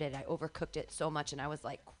murdered it. I overcooked it so much, and I was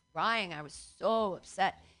like crying. I was so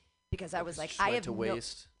upset because I was like, I have to no.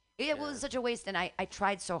 waste. It was such a waste, and I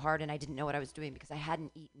tried so hard, and I didn't know what I was doing because I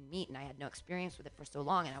hadn't eaten meat, and I had no experience with it for so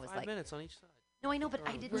long, and I was 5 like, minutes on each side. no, I know, but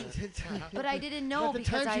I Oh, didn't. But I didn't know At the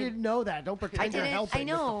because times you didn't know that. Don't pretend I you're didn't. helping I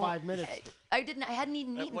know. with the 5 minutes. I didn't. I hadn't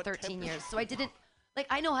eaten At meat in what 13 temperature? years, so I didn't. Like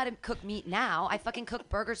I know how to cook meat now. I fucking cook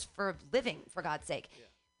burgers for a living, for God's sake.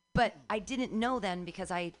 But I didn't know then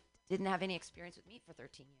because I didn't have any experience with meat for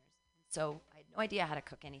 13 years. So I had no idea how to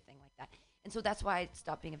cook anything like that. And so that's why I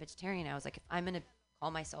stopped being a vegetarian. I was like, if I'm gonna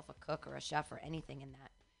call myself a cook or a chef or anything in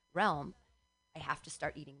that realm, I have to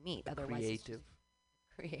start eating meat. Otherwise, it's just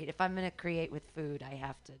create. If I'm gonna create with food, I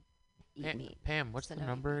have to eat meat. Pam, what's So the no,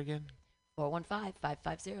 number again?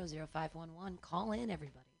 415-550-0511. Call in,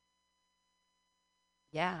 everybody.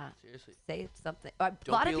 Yeah, Seriously. say something. A lot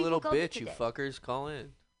Don't of be a people little called bitch, you today. fuckers. Call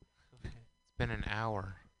in. It's been an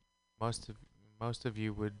hour. Most of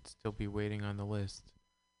you would still be waiting on the list.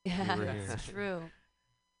 Yeah, were here. that's true.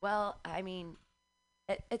 Well, I mean,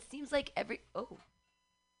 it seems like I think it's your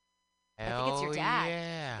Hell dad.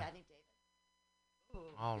 yeah. I think David.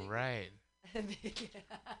 All right. Big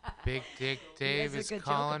Big Dick He has Dave a is good joke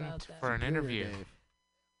calling about that. for an Superior interview. Dave.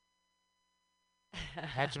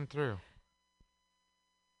 Patch him through.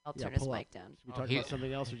 I'll Yeah, turn his pull up. mic down. Should we Oh, talk he- about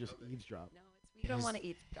something else or just eavesdrop? No, we don't His- want to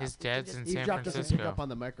eat. his dad's in San Eavesdrop doesn't pick Francisco. up on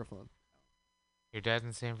the microphone. Your dad's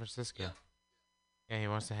in San Francisco. Yeah, he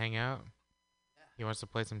wants to hang out. He wants to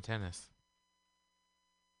play some tennis.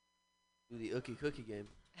 Do the Ookie Cookie game.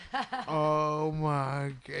 Oh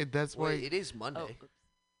my god, that's why. Wait, it is Monday.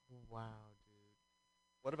 Wow,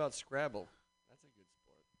 What about Scrabble? That's a good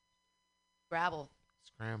sport. Scrabble.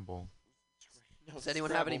 scramble. No, Does anyone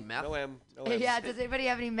have any Scrabble. meth? No M. No M. Yeah, does anybody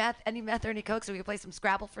have any meth or any coke so we can play some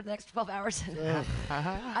Scrabble for the next 12 hours?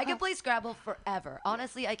 I can play Scrabble forever.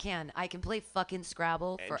 Honestly, I can. I can play fucking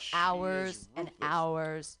Scrabble And for she hours is and ruthless.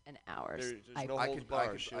 hours and hours. There's I, no holds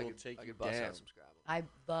barred. She will take I you could bust down. out some Scrabble. I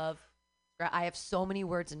love I have so many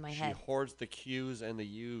words in my She head. hoards the Q's and the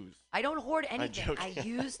U's. I don't hoard anything. I joking.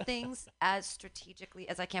 use things as strategically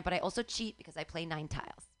as I can, but I also cheat because I play 9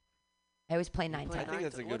 tiles. I always play 9 play tiles. think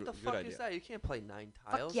that's a What good- the good fuck idea. is that? You can't play 9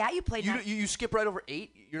 Fuck tiles. yeah, you play You, 9. you skip right over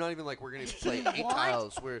 8. You're not even like we're gonna play 8 What?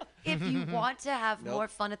 tiles. We're If you want to have Nope. more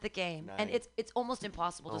fun at the game, and 9. it's almost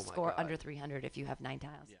impossible Oh to my score God. under 300 if you have 9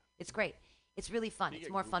 tiles. Yeah. It's great. It's really fun. You It's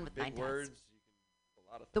get more fun with big 9 words. tiles. You can do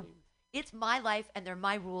a lot of The- things. It's my life, and they're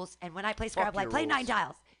my rules. And when I play Fuck Scrabble, I your play 9 rules.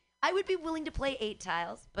 tiles. I would be willing to play 8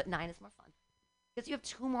 tiles, but 9 is more fun because you have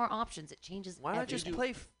 2 more options. It changes. why not just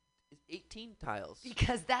everything. play 18 tiles?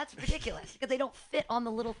 Because that's ridiculous. Because they don't fit on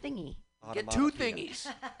the little thingy. Get 2 Automata.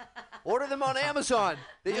 thingies. Order them on Amazon.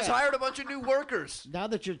 They just Yeah. hired a bunch of new workers. Now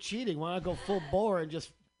that you're cheating, why not go full bore and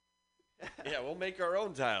just Yeah, we'll make our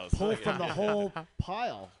own tiles. pull Okay. from the whole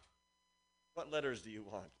pile? What letters do you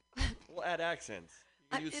want? We'll add accents.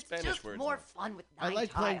 You can use It's Spanish just words. more now. fun with 9 I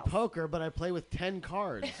like tiles. playing poker, but I play with 10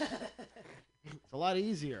 cards. It's a lot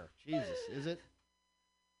easier. Jesus, is it?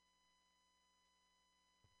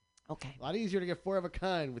 Okay. A lot easier to get 4 of a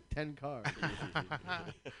kind with 10 cards.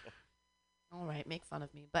 All right, make fun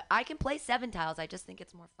of me. But I can play 7 tiles. I just think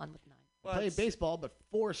it's more fun with 9. Well, Play it's- baseball, but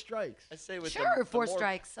 4 strikes. I say with Sure, the 4 more-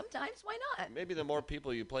 strikes. Sometimes, why not? Maybe the more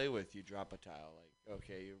people you play with, you drop a tile. Like,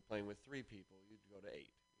 okay, you're playing with 3 people, you go to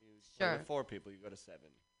 8. You play Sure. with 4 people, you go to 7.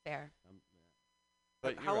 Fair.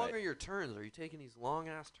 But How you're long right. are your turns? Are you taking these long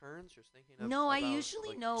ass turns? Just thinking of No, I about, usually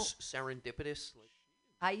like, know- serendipitous. Like,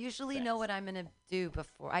 I usually know what I'm going to do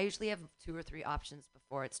before. I usually have 2 or 3 options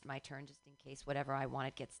before it's my turn, just in case whatever I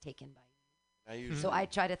wanted gets taken by I you. usually So I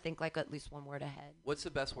try to think like at least 1 word ahead. what's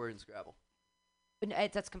the best word in Scrabble?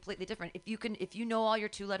 But that's completely different. If you know all your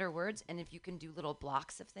 2-letter words, and if you can do little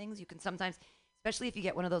blocks of things, you can sometimes, especially if you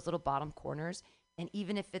get one of those little bottom corners, and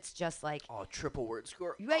even if it's just like Oh, triple word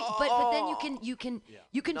score. right, but then Yeah.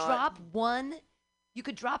 you can Not- drop one. You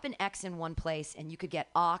could drop an X in one place, and you could get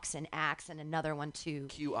ox and axe and another one too.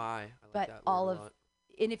 QI. I like But that all word of a lot.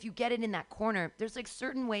 and if you get it in that corner, there's like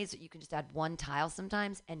certain ways that you can just add 1 tile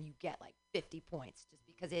sometimes, and you get like 50 points just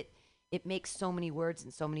because it makes so many words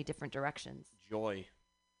in so many different directions. joy.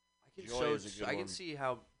 I can Joy is a good I can one. see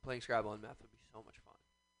how playing Scrabble on math would be so much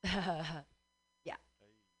fun. Yeah.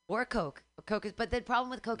 Or Coke. Coke is, but the problem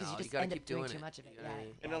with Coke is No, you you just gotta end keep up doing doing too it. much of it. You Yeah.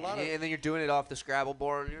 gotta- And a yeah. lot of- And then you're doing it off the Scrabble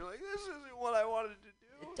board, and you're like, this isn't what I wanted to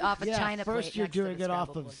do. It's off a Yeah, China plate first you're next to doing the it off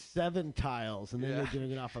Scrabble of board. 7 tiles, and then Yeah. you're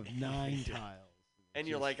doing it off of 9 tiles. And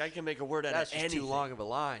you're like, I can make a word out That's of just anything. too long of a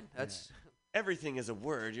line. That's Everything is a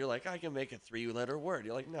word. You're like, I can make a 3-letter word.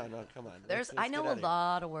 You're like, no, come on. I know a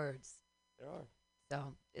lot of words, There are.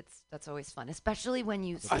 so that's always fun, especially when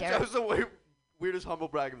you that stare. was the weirdest humble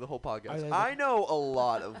brag of the whole podcast. they- I know a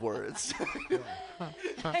lot of words.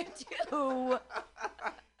 I do.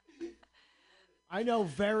 I know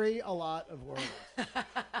a lot of words. I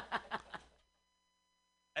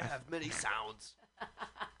have many sounds.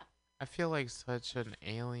 I feel like such an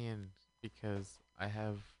alien because I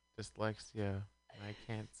have dyslexia and I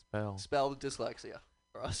can't spell. Spelled dyslexia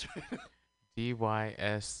for us.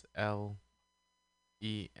 DYSLEXIA.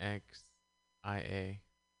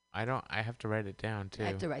 I have to write it down too. I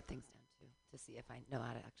have to write things down too to see if I know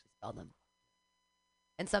how to actually spell them.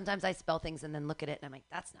 And sometimes I spell things and then look at it and I'm like,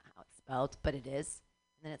 that's not how it's spelled, but it is.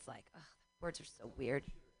 And then it's like, ugh, words are so weird.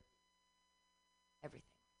 Everything.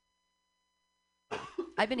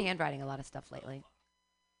 I've been handwriting a lot of stuff lately.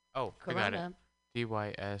 Oh, I got it. Corona.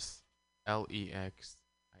 DYSLEXIA.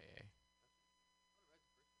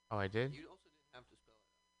 Oh, I did? You also didn't have to spell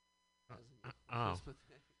it. Oh.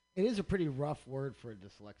 It is a pretty rough word for a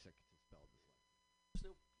dyslexic to spell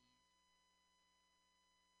dyslexia.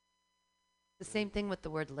 The same thing with the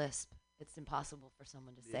word lisp. it's impossible for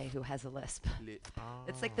someone to say who has a lisp. Lit.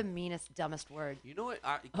 It's like the meanest, dumbest word. You know what?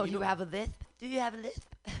 Oh, you have a lisp? Do you have a lisp?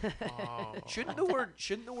 Oh. Shouldn't the word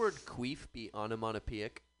queef be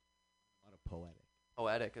onomatopoeic? A lot of poetic.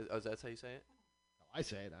 Poetic. That's how you say it? No, I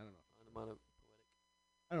say it. I don't know. Onomatopoeic.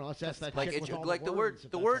 I don't know. Let's ask that Like chick it, with all like the word words,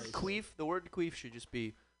 if the that's word how you say it. queef. The word queef should just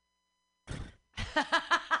be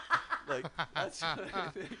like that's what I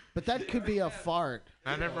think. But that could be a fart.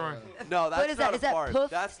 Not everyone. No, that's What is that? not Is a that fart. poof?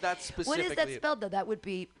 That's What specifically. is that spelled though? That would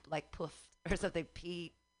be like poof or something.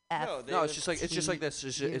 P F. No, No, it's just like this.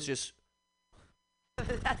 It's just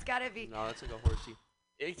That's gotta be. no. That's like a horsey.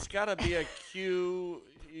 It's gotta be a Q.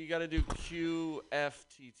 You gotta do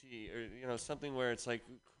QFTT or something where it's like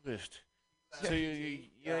quift. So you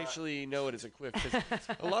actually know it as a quiff. 'Cause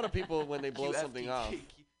a lot of people when they blow something off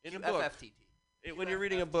in a book, when you're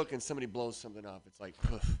reading a book and somebody blows something off, it's like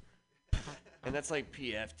poof. And that's like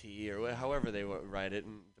PFT or however they write it,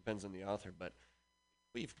 and it depends on the author. But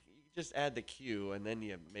you just add the Q and then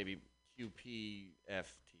you maybe QPFT.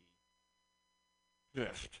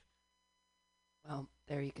 Well,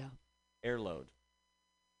 there you go. Airload.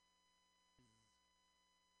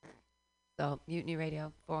 So, Mutiny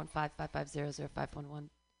Radio, 415-550-0511.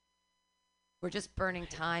 We're just burning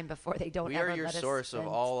time before they don't We ever are your let us source of spend-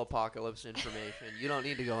 all apocalypse information. You don't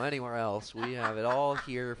need to go anywhere else. We have it all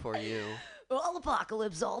here for you. all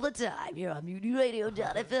apocalypse all the time. You're on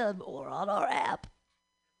MutinyRadio.fm or on our app.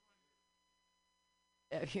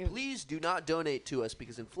 Please do not donate to us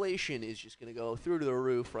because inflation is just going to go through to the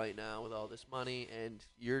roof right now with all this money, and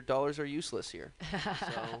your dollars are useless here.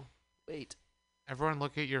 So, wait. Everyone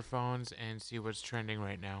look at your phones and see what's trending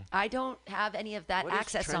right now. I don't have any of that What does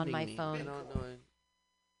access on trending my mean? phone. I don't know.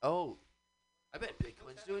 Oh, I bet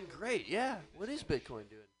Bitcoin's doing great. Yeah. What is Bitcoin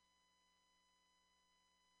doing?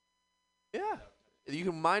 Yeah. You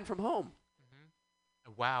can mine from home.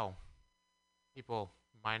 WoW. People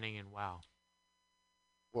mining in WoW.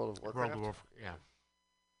 World of Warcraft. World of Warcraft. Yeah.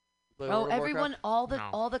 Play Oh, World of everyone,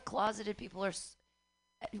 Warcraft? all the closeted people are.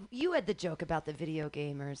 You had the joke about the video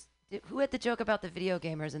gamers. Who had the joke about the video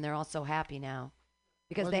gamers and they're all so happy now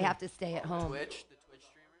because they have to stay at home? The Twitch streamers?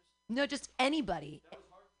 No, just anybody.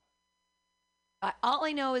 All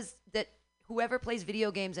I know is that whoever plays video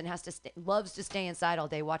games and loves to stay inside all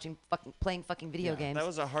day playing fucking video games. That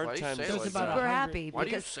was a hard Why do you time. say it to like super that? 100 happy Why do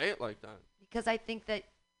you because say it like that? I think that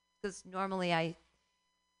normally I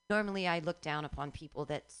look down upon people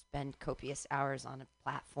that spend copious hours on a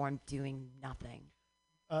platform doing nothing.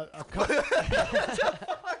 A couple,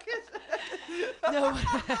 No.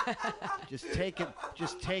 just take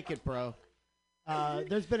it, bro.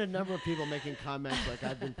 There's been a number of people making comments like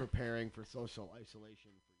I've been preparing for social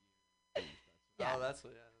isolation for years. Yeah. Oh, that's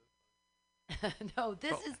No,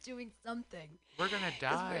 this is doing something. We're gonna 'Cause we're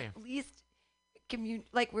die. at least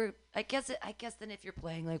I guess then if you're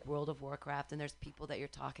playing like World of Warcraft and there's people that you're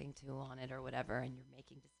talking to on it or whatever and you're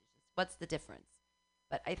making decisions, what's the difference?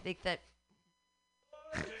 But I think that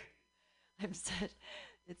I'm such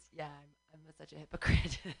a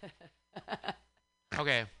hypocrite.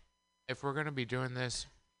 Okay, if we're gonna be doing this,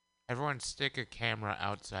 everyone stick a camera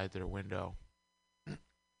outside their window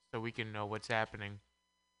so we can know what's happening.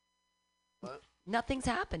 Nothing's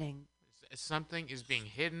happening. Something is being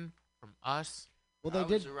hidden from us. Well,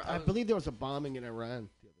 they did. I believe there was a bombing in Iran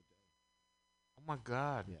the other day. Oh my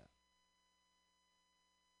God! Yeah,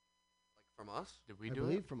 like from us? Did we I do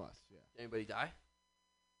believe it? from us. Yeah, Anybody die?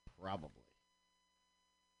 probably.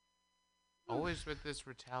 Always with this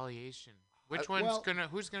retaliation. Which well,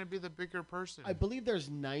 who's gonna be the bigger person? I believe there's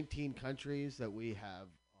 19 countries that we have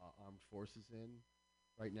armed forces in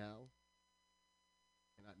right now.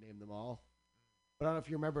 Cannot name them all. But I don't know if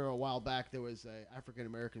you remember a while back there was a African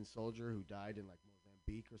American soldier who died in like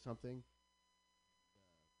Mozambique or something.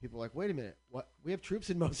 People were like, wait a minute, what? We have troops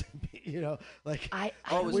in Mozambique, like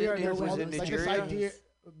was we it- are it was in like this Nigeria? idea.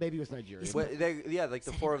 Maybe it was Nigeria. Well, like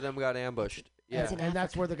the four of them got ambushed. Yeah. It's in And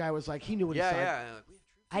that's Africa. where the guy was like, he knew what he Yeah, signed. yeah.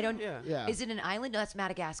 I don't. Yeah. Yeah. Is it an island? No, that's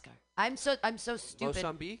Madagascar. I'm so stupid.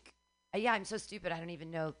 Mozambique? Yeah, I'm so stupid. I don't even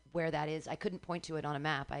know where that is. I couldn't point to it on a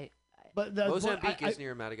map. But Mozambique is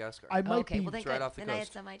near Madagascar. I might Okay, be well then It's right good. off the Then I had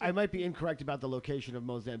coast. some idea. I might be incorrect about the location of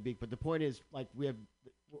Mozambique, but the point is, like,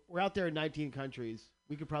 we're out there in 19 countries.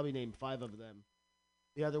 We could probably name 5 of them.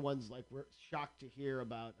 The other ones, like, we're shocked to hear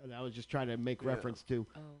about, and I was just trying to make reference to.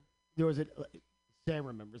 Oh. There was Sam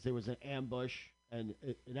remembers there was an ambush, and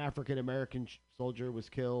an African American soldier was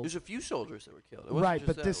killed. There's a few soldiers that were killed. It wasn't Right, just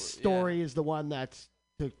but that, this yeah. story is the one that's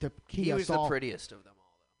to key He us was the all. prettiest of them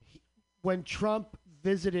all, though. When Trump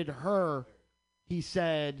visited her, he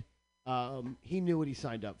said he knew what he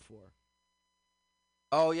signed up for.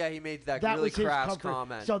 Oh yeah, he made that That really was his crass comfort.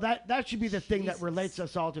 comment. So that should be the thing that relates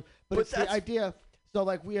us all to. But it's the that's- idea. So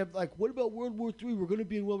like we have like, what about World War III? We're going to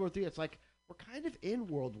be in World War III. It's like we're kind of in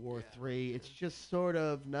World War III. It's just sort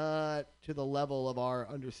of not to the level of our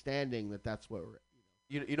understanding that that's what we're.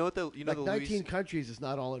 You know what the Like the 19 Louis, countries is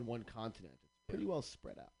not all in one continent. It's pretty well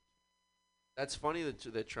spread out. That's funny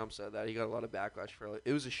that Trump said that. He got a lot of backlash for it.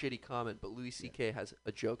 It was a shitty comment, but Louis C.K. has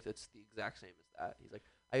a joke that's the exact same as that. He's like,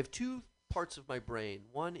 I have two parts of my brain.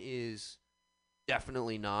 One is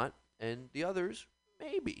definitely not, and the others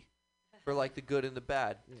maybe, for like the good and the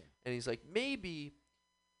bad. Yeah. And he's like, maybe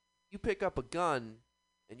you pick up a gun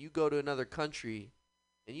and you go to another country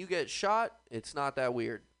and you get shot, it's not that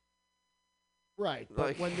weird. Right, but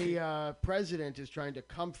Like- when the president is trying to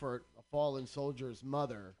comfort a fallen soldier's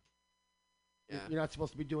mother, Yeah. you're not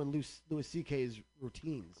supposed to be doing Louis C.K.'s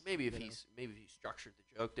routines. Maybe if you know? he structured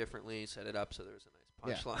the joke differently, set it up so there was a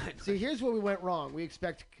nice Yeah. punchline. See, here's where we went wrong. We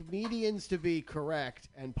expect comedians to be correct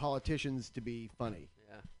and politicians to be funny.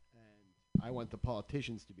 Yeah. And I want the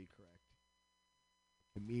politicians to be correct.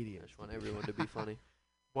 I Comedians. just want everyone to be funny.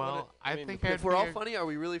 Well, I I mean, think If I'd we're be all a- funny, are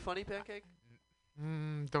we really funny, Pancake?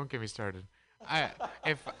 Don't get me started.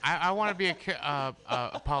 I want to be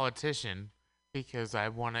a politician because I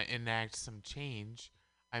want to enact some change.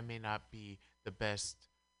 I may not be the best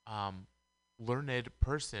learned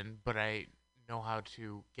person, but I know how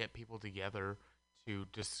to get people together to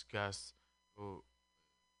discuss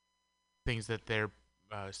things that they're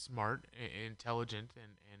smart, intelligent,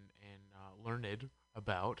 and learned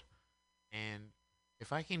about. And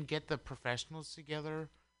if I can get the professionals together,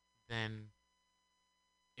 then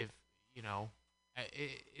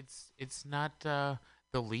it's not the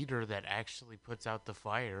leader that actually puts out the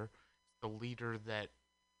fire. It's the leader that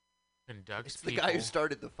conducts It's the people. guy who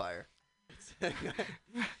started the fire.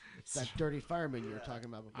 It's that dirty fireman you were talking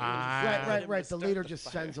about before. Ah. Right. The leader just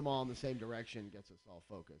sends them all in the same direction, gets us all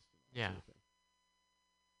focused. Yeah. Sort of thing.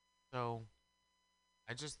 So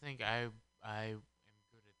I just think I am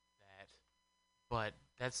good at that, but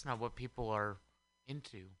that's not what people are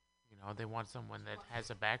into. You know, they want someone that has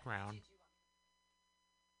a background.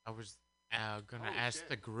 I was gonna Oh, ask shit.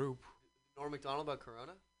 the group. Norm Macdonald about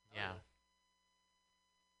Corona? Yeah. Oh.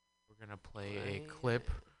 We're gonna play a clip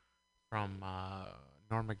from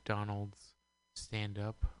Norm Macdonald's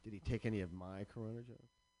stand-up. Did he take any of my Corona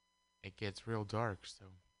jokes? It gets real dark, so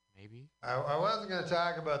maybe. I wasn't going to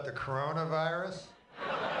talk about the coronavirus.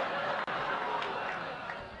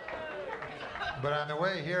 But on the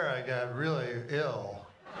way here, I got really ill.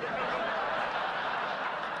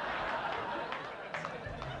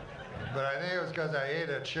 But I think it was because I ate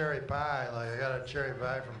a cherry pie. Like, I got a cherry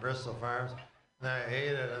pie from Bristol Farms, and I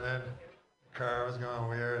ate it, and then the car was going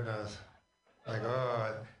weird, and I was like,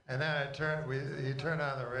 oh. And then he turned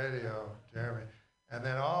on the radio, Jeremy, and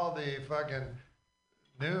then all the fucking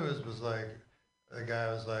news was like, the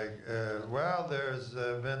guy was like, well, there's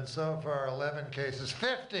been so far 11 cases,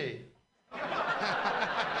 50,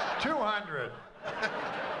 200.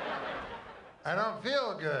 I don't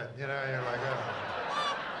feel good, you know, you're like,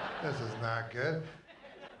 oh, this is not good.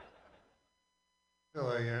 I feel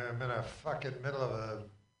like I'm in a fucking middle of a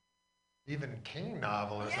Stephen King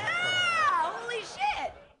novel or something. Yeah! Holy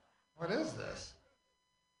shit! What is this?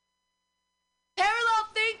 Parallel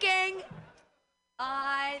thinking!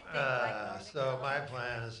 I think like So my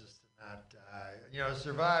plan is just to not die. You know,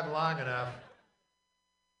 survive long enough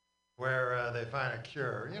where they find a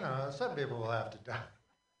cure. You know, some people will have to die.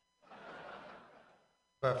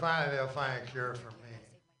 But finally they'll find a cure for me.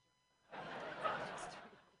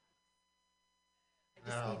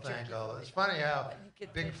 And I'll thank all. It's funny how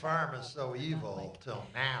Big Pharma is so evil till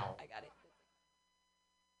now. I got it.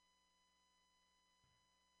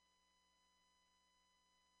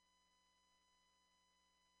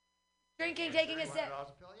 Drinking, taking a sip. $100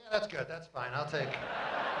 a pill? Yeah, that's good. That's fine. I'll take it.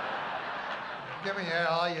 Give me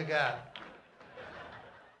all you got.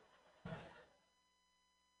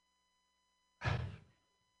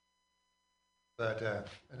 But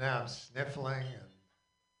now I'm sniffling, and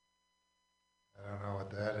I don't know what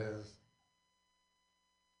that is.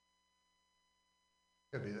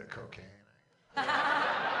 Could be the cocaine. I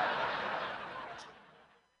guess.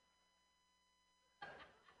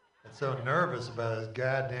 I'm so nervous about this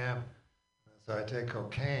goddamn. So I take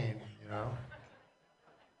cocaine, you know.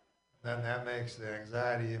 Then that makes the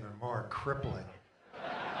anxiety even more crippling.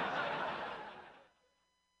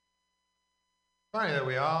 Funny that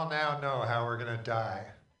we all now know how we're going to die.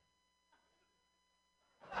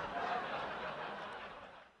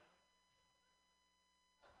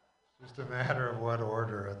 It's just a matter of what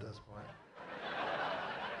order at this point.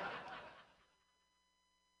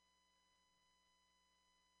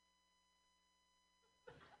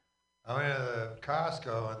 I went to the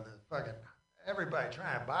Costco and the fucking everybody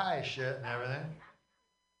trying to buy shit and everything,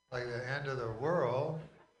 like the end of the world.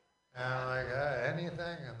 And I'm like, anything?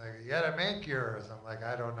 And they go, you gotta make yours. I'm like,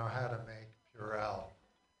 I don't know how to make Purell.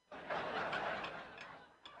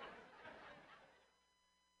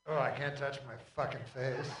 Oh, I can't touch my fucking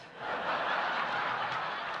face.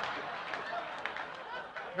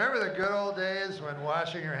 Remember the good old days when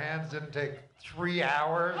washing your hands didn't take 3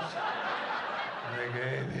 hours? Like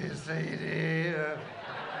A, B, C, D.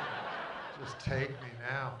 Just take me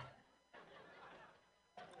now.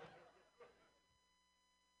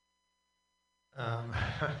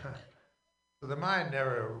 So the mind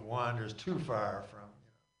never wanders too far from,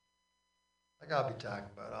 like I'll be talking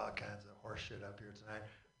about all kinds of horse shit up here tonight,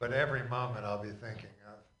 but every moment I'll be thinking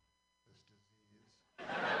of this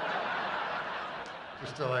disease.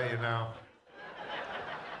 Just to let you know.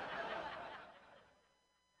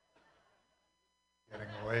 Getting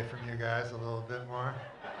away from you guys a little bit more.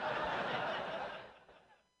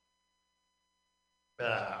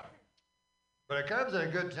 But it comes at a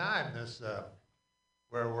good time, this,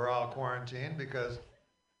 where we're all quarantined, because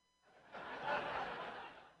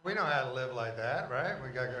we know how to live like that, right? We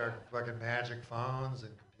got our fucking magic phones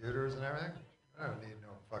and computers and everything. I don't need no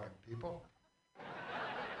fucking people.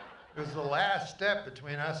 It was the last step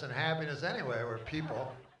between us and happiness anyway, were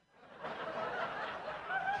people.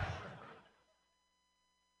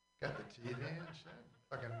 Got the TV and shit.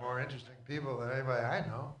 Fucking more interesting people than anybody I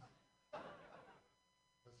know.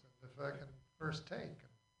 Listen to fucking First Take.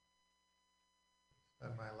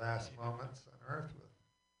 Spend my last moments on Earth with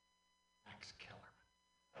Max Kellerman.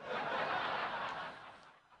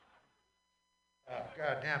 Oh,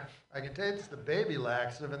 goddamn. I can taste the baby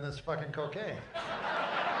laxative in this fucking cocaine.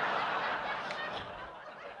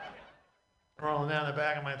 Rolling down the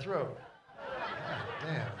back of my throat. God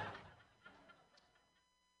damn.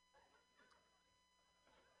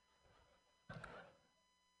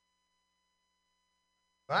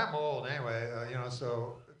 I'm old anyway,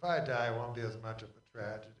 so if I die, it won't be as much of a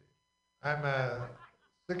tragedy. I'm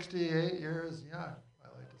 68 years young, I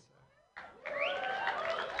like to say.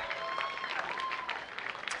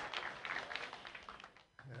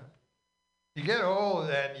 Yeah. You get old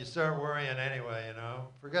and you start worrying anyway,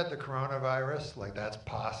 Forget the coronavirus, like that's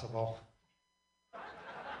possible.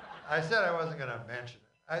 I said I wasn't going to mention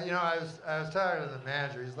it. I was talking to the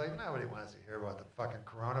manager. He's like, nobody wants to hear about the fucking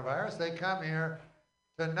coronavirus. They come here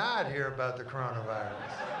to not hear about the coronavirus.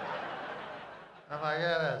 I'm like,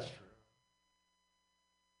 yeah, that's true.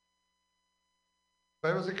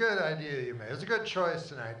 But it was a good idea you made. It was a good choice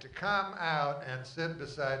tonight to come out and sit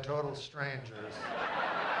beside total strangers.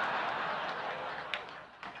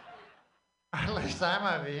 At least I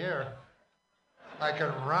might be here. I can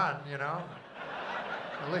run,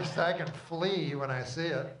 At least I can flee when I see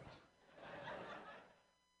it.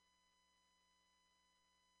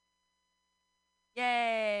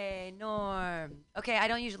 Yay, Norm. Okay, I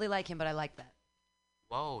don't usually like him, but I like that.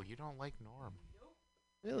 Whoa, you don't like Norm.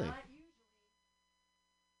 Really?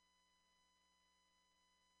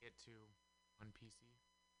 Get to on PC.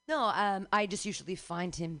 No, I just usually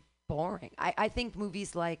find him boring. I think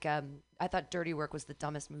movies like, I thought Dirty Work was the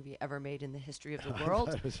dumbest movie ever made in the history of the world.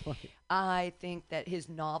 I thought it was funny. I think that his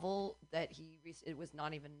novel that it was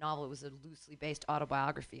not even a novel, it was a loosely based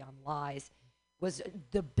autobiography on lies, was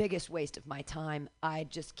the biggest waste of my time. I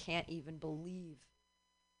just can't even believe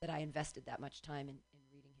that I invested that much time in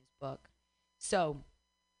reading his book. So,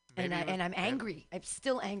 and I'm angry. I'm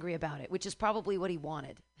still angry about it, which is probably what he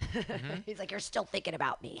wanted. Mm-hmm. He's like, you're still thinking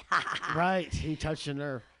about me. Right. He touched a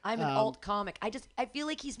nerve. I'm an alt comic. I feel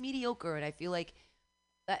like he's mediocre, and I feel like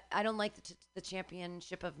that I don't like the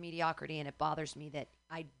championship of mediocrity, and it bothers me that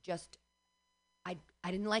I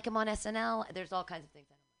didn't like him on SNL. There's all kinds of things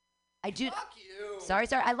I do. Fuck you. Sorry.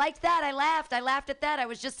 I liked that. I laughed at that. I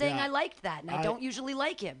was just saying Yeah. I liked that, and I don't usually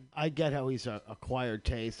like him. I get how he's a acquired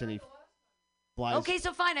taste, and he flies. Okay,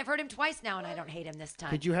 so fine. I've heard him twice now, and I don't hate him this time.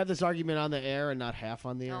 Could you have this argument on the air and not half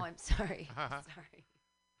on the air? No, I'm sorry.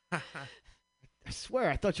 Sorry. I swear,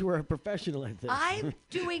 I thought you were a professional at this. I'm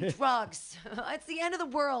doing drugs. It's the end of the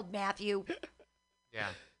world, Matthew. Yeah.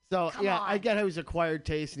 So, Come yeah, on. I get how he's acquired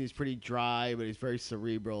taste, and he's pretty dry, but he's very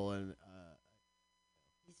cerebral, and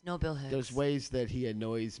He's no Bill Hicks. there's ways that he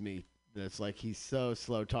annoys me. That's like he's so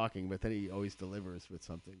slow talking, but then he always delivers with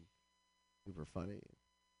something super funny.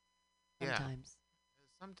 Yeah. Sometimes.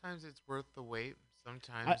 Sometimes it's worth the wait.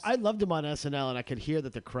 Sometimes. I loved him on SNL, and I could hear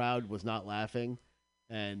that the crowd was not laughing.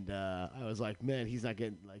 And I was like, man, he's not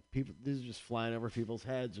getting, like, people, these are just flying over people's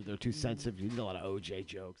heads, or they're too sensitive. He did a lot of OJ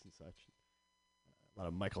jokes and such. A lot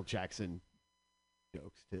of Michael Jackson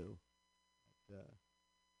jokes, too. But,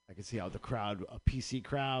 I can see how the crowd, a PC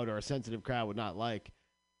crowd or a sensitive crowd, would not like.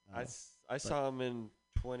 I saw him in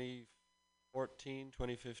 2014,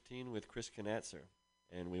 2015 with Chris Knatzer,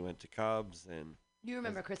 and we went to Cobb's and. You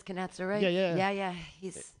remember Chris Knatzer, right? Yeah.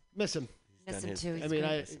 He's Miss him. miss done him his too. thing.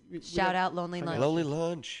 He's we shout have- out Lonely Lunch. Lonely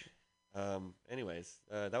Lunch. Anyways,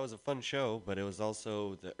 that was a fun show, but it was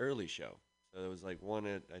also the early show. So there was like one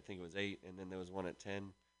at, I think it was 8, and then there was one at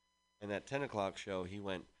 10. And that 10 o'clock show, he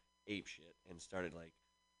went ape shit and started like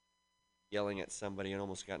yelling at somebody and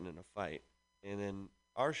almost gotten in a fight. And then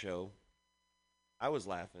our show, I was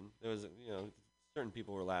laughing. There was, certain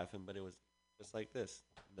people were laughing, but it was just like this.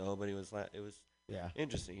 Nobody was laughing. It was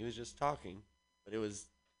interesting. He was just talking, but it was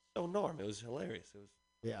so norm. It was hilarious. It was.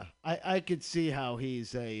 Yeah, I could see how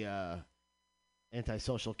he's a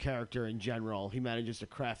antisocial character in general. He manages to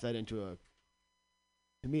craft that into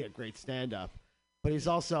to me, a great stand-up. But he's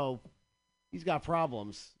got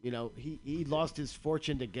problems. He lost his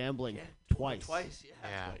fortune to gambling twice. Twice.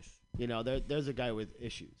 There's a guy with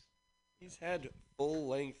issues. He's had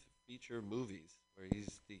full-length feature movies where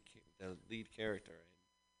he's the lead character.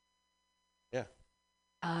 Yeah.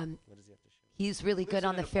 What does he have to show? He's really good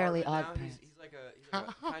on the Fairly Odd Parents. He's like a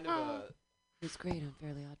kind of a. He's great on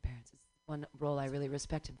Fairly Odd Parents. It's one role I really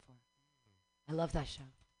respect him for. I love that show.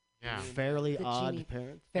 Yeah. Fairly The Odd genie-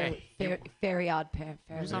 Parents. Very Odd Parent.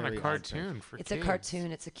 He was on Very a Odd cartoon for It's kids. a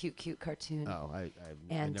cartoon. It's a cute cartoon. Oh, I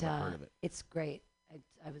and never heard of it. it's great.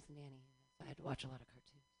 I was a nanny, so I had to watch a lot of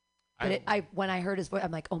cartoons. But when I heard his voice,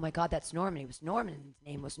 I'm like, oh my God, that's Norman. He was Norman, and his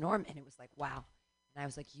name was Norman. And it was like, wow. And I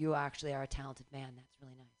was like, you actually are a talented man. That's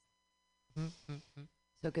really nice.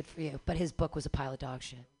 So good for you. But his book was a pile of dog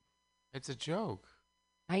shit. It's a joke.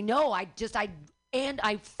 I know. I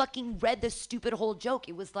fucking read the stupid whole joke.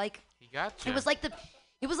 It was like He got you. it was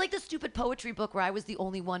like the stupid poetry book where I was the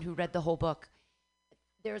only one who read the whole book.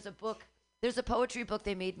 There's a poetry book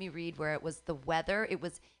they made me read where it was the weather. It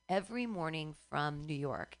was every morning from New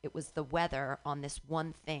York. It was the weather on this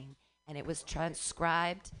one thing, and it was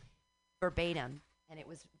transcribed verbatim, and it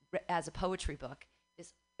was as a poetry book.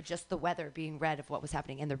 Just the weather being read of what was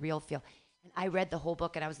happening and the real feel. And I read the whole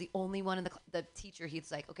book, and I was the only one in the teacher.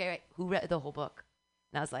 He's like, okay, right, who read the whole book?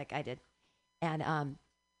 And I was like, I did. And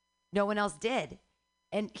no one else did.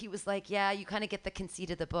 And he was like, yeah, you kind of get the conceit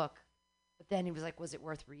of the book. But then he was like, was it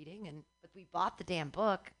worth reading? But we bought the damn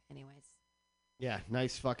book. Anyways. Yeah,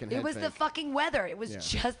 nice fucking It was the fucking weather. It was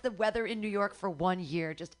just the weather in New York for 1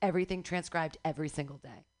 year. Just everything transcribed every single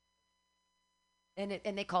day.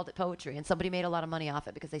 And they called it poetry. And somebody made a lot of money off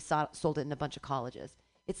it because they sold it in a bunch of colleges.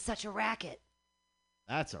 It's such a racket.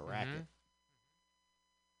 That's a racket.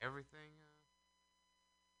 Everything.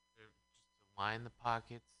 Just to line the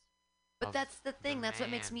pockets. But that's the thing. That's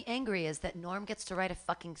what makes me angry is that Norm gets to write a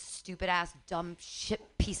fucking stupid ass dumb shit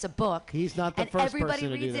piece of book. He's not the and first everybody person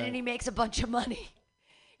to reads do it that. and he makes a bunch of money.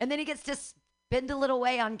 And then he gets to spend a little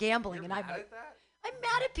away on gambling. You're And mad at that? I'm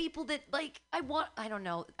mad at people that I don't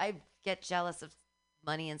know. I get jealous of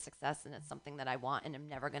money and success, and it's something that I want and I'm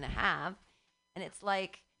never gonna have. And it's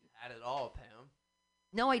like, You had it all, Pam.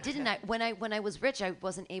 no, I didn't. When I was rich, I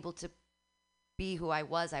wasn't able to be who I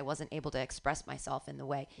was. I wasn't able to express myself in the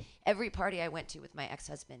way. Every party I went to with my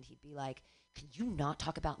ex-husband, he'd be like, "Can you not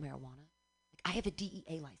talk about marijuana? Like, I have a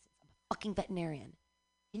DEA license. I'm a fucking veterinarian.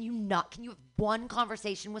 Can you have one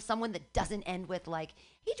conversation with someone that doesn't end with like,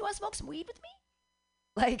 hey, do you want to smoke some weed with me?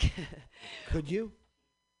 Like, Could you?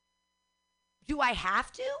 do I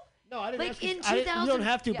have to? No, I didn't. Like ask you. in I didn't- 2000 you don't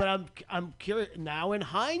have to, yeah. but I'm curious now. In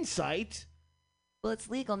hindsight, Well, it's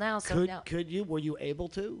legal now, so no, could you? Were you able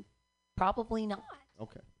to? probably not.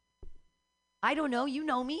 Okay. I don't know. You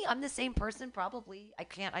know me. I'm the same person. Probably. I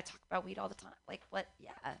can't. I talk about weed all the time. Like what?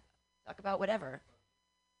 Yeah. Talk about whatever.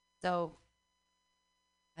 So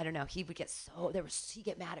I don't know. He would get he'd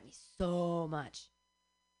get mad at me so much.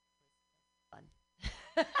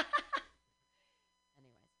 Fun.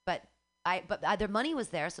 Anyways, but their money was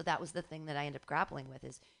there, so that was the thing that I ended up grappling with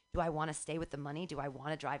is, do I want to stay with the money? Do I want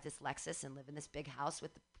to drive this Lexus and live in this big house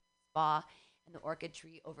with the spa and the orchid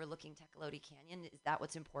tree overlooking Tecolote Canyon? Is that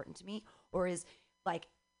what's important to me? Or is, like,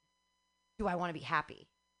 do I want to be happy?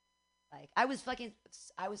 Like, I was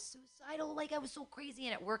suicidal. Like, I was so crazy.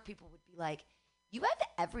 And at work, people would be like, you have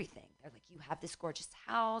everything. They're like, you have this gorgeous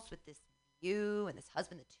house with this view and this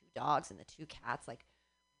husband, the 2 dogs and the 2 cats. Like,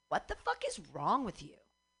 what the fuck is wrong with you?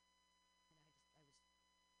 And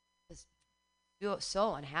I was just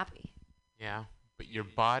so unhappy. Yeah, but your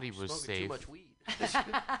body was Smoking safe. too much weed.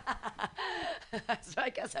 So I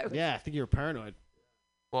guess I was. Yeah, I think you were paranoid.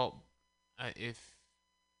 Well, if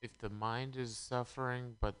the mind is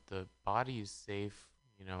suffering but the body is safe,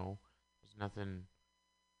 there's nothing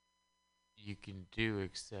you can do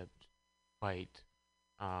except fight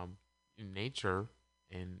in nature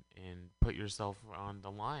and put yourself on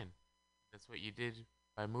the line. That's what you did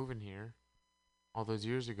by moving here all those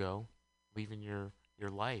years ago, leaving your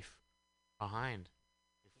life behind,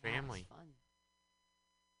 your family. Fun.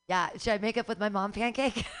 Yeah, should I make up with my mom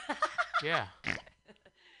pancake? Yeah.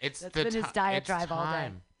 It's That's the been his ti- diatribe it's all day.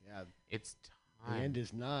 time. Yeah, It's the time. end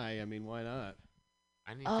is nigh. I mean, why not?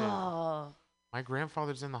 I need to. Oh. My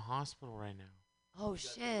grandfather's in the hospital right now. Oh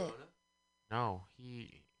shit. No,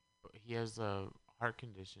 he has a heart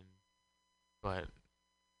condition, but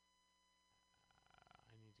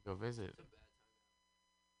I need to go visit.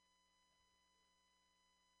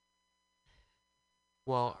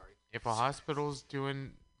 Well, if a hospital's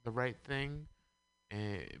doing the right thing,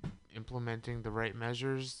 implementing the right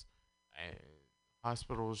measures,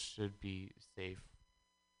 hospitals should be safe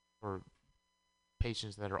for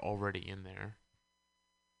patients that are already in there.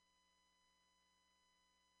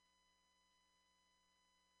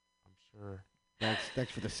 I'm sure.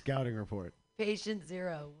 Thanks for the scouting report. Patient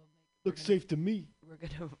 0. Looks safe to me. We're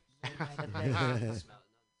gonna write it.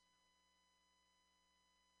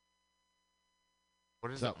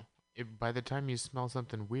 What is So- it? By the time you smell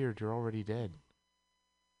something weird, you're already dead.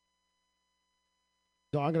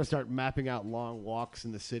 So I'm gonna start mapping out long walks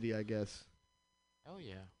in the city, I guess. Hell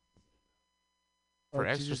yeah. Or For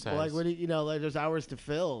to just, exercise. like, what do you know? Like, there's hours to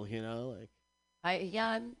fill. Like.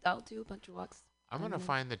 I'll do a bunch of walks. I'm gonna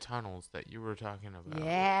find the tunnels that you were talking about.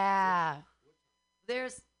 Yeah.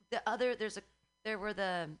 There's there were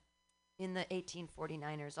in the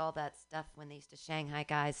 1849ers, all that stuff when they used to Shanghai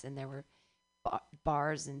guys, and there were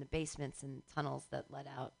bars in the basements and tunnels that led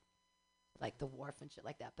out, like the wharf and shit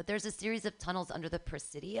like that. But there's a series of tunnels under the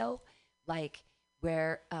Presidio, like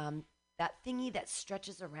where that thingy that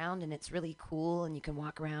stretches around and it's really cool and you can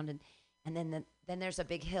walk around and then there's a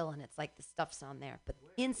big hill and it's like the stuff's on there. But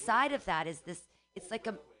inside of that is this. It's like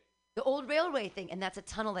the old railway thing, and that's a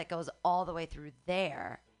tunnel that goes all the way through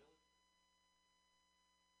there.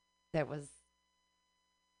 That was,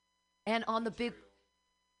 and on the big,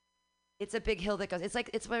 it's a big hill that goes.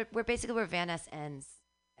 It's where basically where Van Ness ends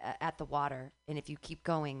at the water, and if you keep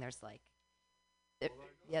going, there's like, yeah,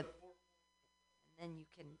 and then you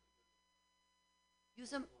can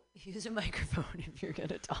use a microphone if you're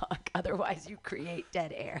gonna talk. Otherwise, you create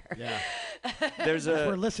dead air. Yeah. There's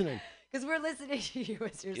We're a listening. Because we're listening to you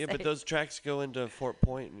as you're saying. but those tracks go into Fort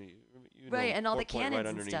Point, and you know Right, and all the Fort Point cannons right and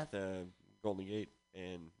underneath stuff. the Golden Gate,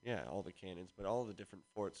 and all the cannons. But all the different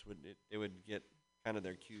forts they would get kind of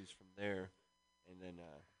their cues from there, and then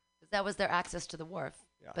 'Cause that was their access to the wharf.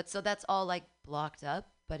 Yeah. But so that's all like blocked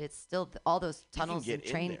up, but it's still all those tunnels get and in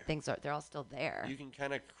train there. things they're all still there. you can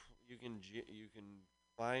kind of you can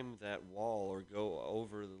climb that wall or go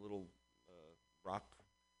over the little rock.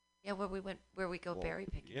 Yeah, where we go Well, berry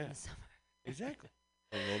picking in yeah. the summer. Exactly.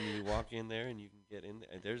 And then you walk in there and you can get in there.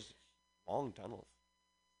 And there's long tunnels.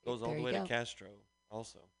 Goes all There the you way go. to Castro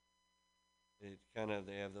also. They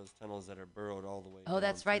have those tunnels that are burrowed all the way Oh, down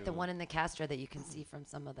that's right, the through one and- in the Castro that you can see from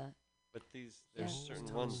some of the. But there's Yeah.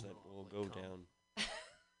 certain ones that will go down.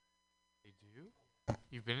 They do?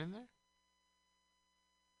 You've been in there?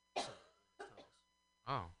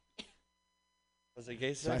 Oh. Was it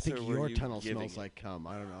gay So I sex think or were your you tunnel giving smells it? like cum.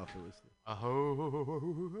 I don't know if it was.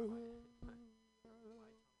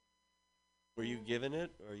 Were you giving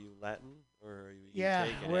it? Or are you Latin? Or are you Yeah,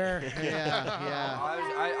 taking where? it? Yeah.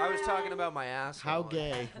 I was talking about my ass. How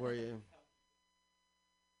gay were you?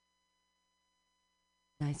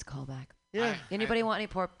 Nice callback. Yeah. Anybody want any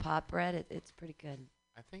pork pop bread? It's pretty good.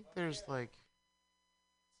 I think there's like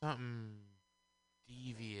something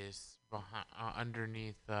devious behind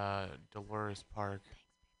underneath Dolores Park.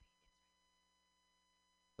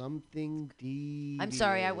 Something devious. I'm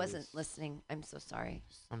sorry, I wasn't listening. I'm so sorry.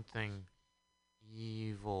 Something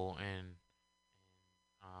evil and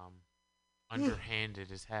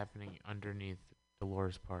underhanded is happening underneath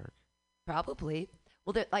Dolores Park. Probably.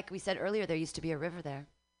 Well, like we said earlier, there used to be a river there.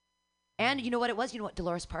 And you know what it was? You know what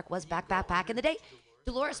Dolores Park was back in the day?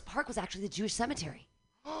 Dolores Park was actually the Jewish cemetery.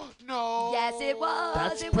 No. Yes, it was.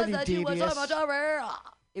 That's it pretty was the Jewish devious. cemetery.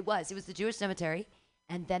 It was the Jewish cemetery.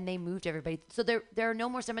 And then they moved everybody. So there are no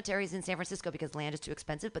more cemeteries in San Francisco because land is too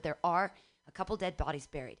expensive, but there are a couple dead bodies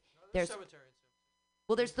buried. There's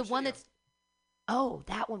the one that's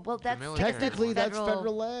that one. Well, that's military Technically, that's federal-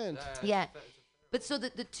 federal land. Yeah. But so the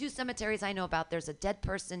two cemeteries I know about, there's a dead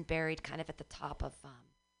person buried kind of at the top of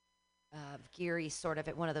Geary, sort of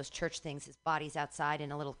at one of those church things. His body's outside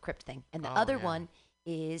in a little crypt thing. And the Oh, other yeah. one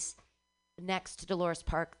is next to Dolores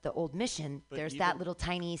Park, the old mission. But There's that even- little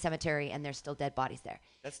tiny cemetery, and there's still dead bodies there.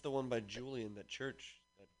 That's the one by Julian, that church,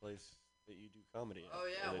 that place. that you do comedy at. Oh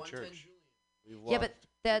yeah, in a 110 church. Julian. Yeah, but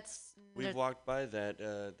that's We've walked by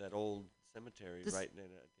that old cemetery This- right at the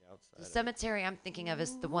outside. the of it. cemetery I'm thinking of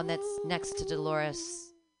is the one that's next to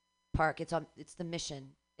Dolores Park. It's the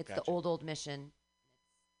Mission. It's Gotcha. the old Mission.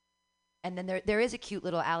 And then there is a cute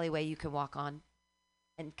little alleyway you can walk on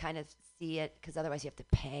and kind of see it, because otherwise you have to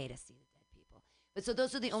pay to see the dead people. But so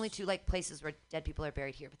those are the only two like places where dead people are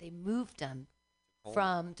buried here. But they moved them Colma.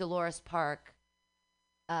 from Dolores Park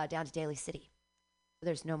down to Daly City. So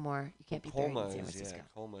there's no more. You can't be buried in Colma San is Francisco.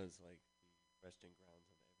 Colma is like the resting grounds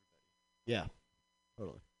of everybody. Yeah,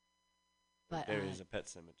 totally. But There is a pet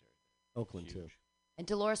cemetery. Oakland too. Huge. and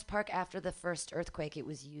Dolores Park, after the first earthquake, it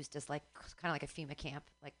was used as like kind of like a FEMA camp.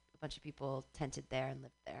 Like a bunch of people tented there and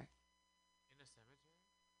lived there. In a cemetery?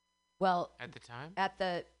 Well, At the time?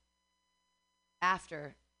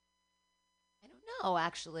 after. I don't know,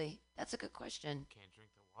 actually. That's a good question. Can't drink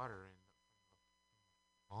the water in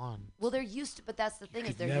the lawn. Well, there used to, but that's the thing, is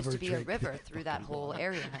could there used never to be a drink river that through that fucking whole water.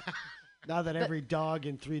 area. Now that But- every dog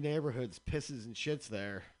in 3 neighborhoods pisses and shits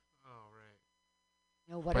there. Oh, right.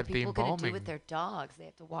 You know, what are But the people going to do embalming- with their dogs? They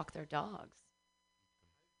have to walk their dogs.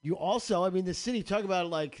 You also, I mean, the city, talk about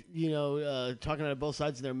like, talking out of both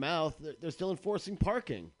sides of their mouth. They're still enforcing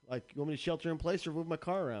parking. Like, you want me to shelter in place or move my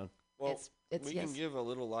car around? Well, It's we yes. can give a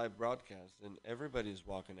little live broadcast, and everybody's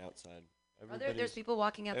walking outside. There's people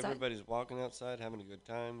walking outside. Everybody's walking outside, having a good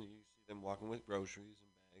time. You see them walking with groceries and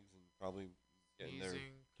bags, and probably getting their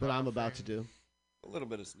Sneezing, But I'm about to coughing. do. a little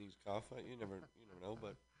bit of sneeze cough. You never know,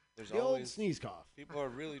 but there's The old always sneeze cough. people are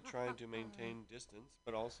really trying to maintain distance,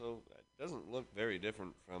 but also it doesn't look very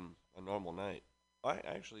different from a normal night.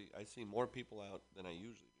 I see more people out than I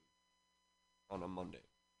usually do on a Monday.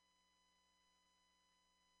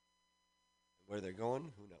 Where they're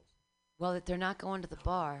going, who knows? Well, that they're not going to the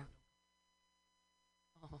bar.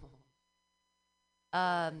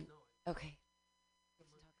 Okay.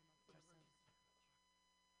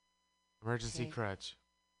 Emergency Okay. crutch.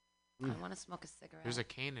 I want to smoke a cigarette. There's a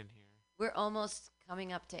cane in here. We're almost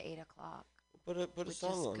coming up to 8 o'clock. Put a Which is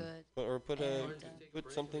song on, good. put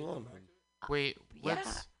And, something on. Wait, yeah.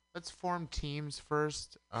 let's form teams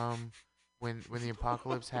first. When the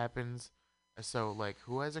apocalypse happens, so like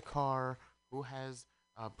who has a car, who has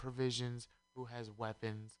provisions, who has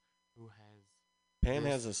weapons, who has. Pam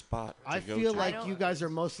this. has a spot. To I go feel to. like don't- you guys are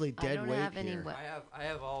mostly I dead don't weight have any here. we- I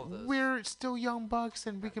have all those. We're still young bucks,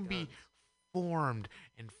 and we Got can be guns. formed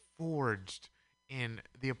and forged in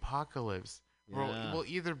the apocalypse. Yeah. We'll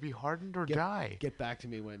either be hardened or Get- die. Get back to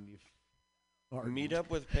me when you've. Meet up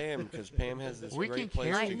with Pam because Pam has this We great can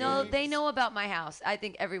place carry to I go. know to. they know about my house. I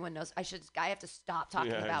think everyone knows. I have to stop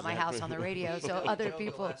talking Yeah, about my house on the exactly. radio so Joe other Gillespie.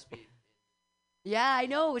 people. Yeah, I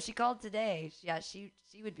know. She called today. Yeah, she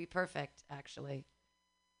would be perfect actually.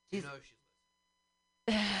 You She's- know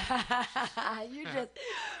she's You just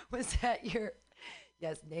was that your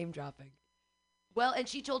name dropping. Well, and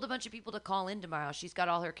she told a bunch of people to call in tomorrow. She's got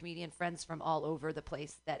all her comedian friends from all over the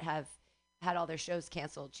place that have had all their shows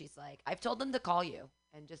canceled. She's like, I've told them to call you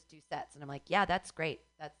and just do sets. And I'm like, yeah, that's great.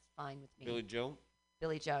 That's fine with me. Billy Joe.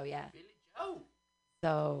 Billy Joe, yeah. Billy Joe.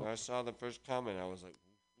 So When I saw the first comment, I was like,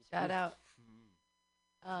 shout out.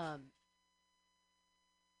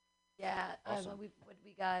 Yeah, Awesome.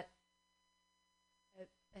 we got.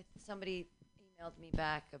 Somebody emailed me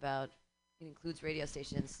back about it includes radio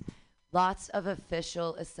stations. Lots of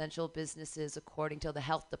official essential businesses, according to the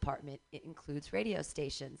health department. It includes radio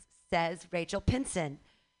stations, says Rachel Pinson.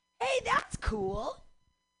 Hey, that's cool.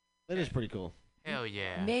 That is pretty cool. Hell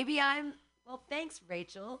yeah. Maybe thanks,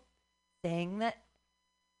 Rachel, saying that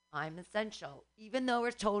I'm essential, even though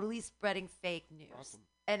we're totally spreading fake news. Awesome.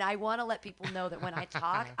 And I want to let people know that when I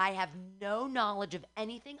talk, I have no knowledge of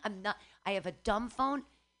anything. I have a dumb phone.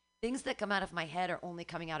 Things that come out of my head are only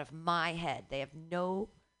coming out of my head. They have no,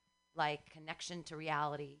 connection to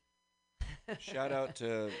reality. shout out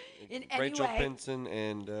to In any Rachel way. Pinson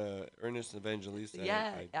and Ernest Evangelista.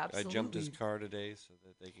 Yeah, I jumped his absolutely. car today so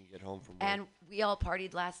that they can get home from work. And we all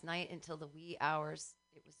partied last night until the wee hours.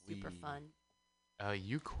 It was super Wee. fun.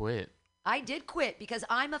 You quit. I did quit because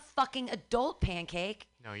I'm a fucking adult, Pancake.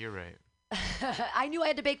 No, you're right. I knew I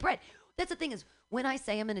had to bake bread. That's the thing is, when I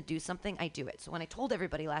say I'm going to do something, I do it. So when I told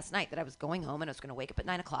everybody last night that I was going home and I was going to wake up at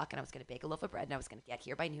 9 o'clock and I was going to bake a loaf of bread and I was going to get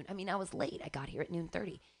here by noon. I mean, I was late. I got here at noon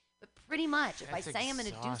 30. But pretty much, if I That's say I'm going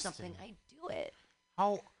to do something, exhausting. I do it.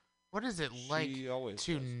 What is it like She always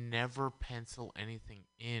to does. never pencil anything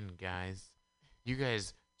in, guys? You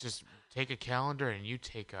guys just take a calendar and you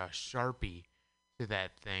take a Sharpie to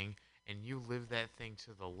that thing and you live that thing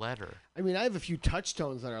to the letter. I mean, I have a few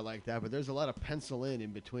touchstones that are like that, but there's a lot of pencil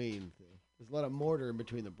in between. There's a lot of mortar in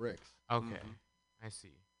between the bricks. Okay, Mhm. I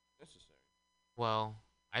see. Necessary. Well,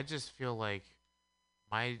 I just feel like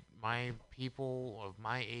my people of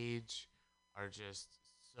my age are just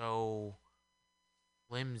so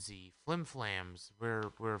flimsy, flim-flams.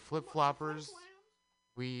 We're flip-floppers.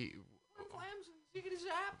 We,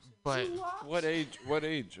 but What age? What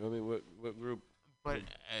age? I mean, what group? but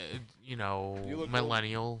you know, You look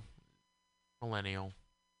millennial. Oh, I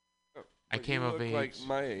but came you of look age. like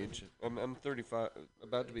my age. I'm 35,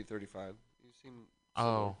 about to be 35. You seem.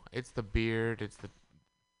 Oh, it's the beard.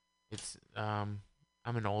 I'm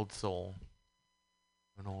an old soul.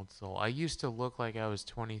 I'm an old soul. I used to look like I was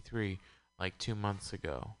 23 like 2 months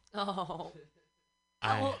ago. Oh.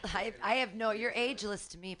 I, I have no. You're ageless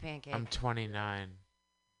to me, Pancake. I'm 29.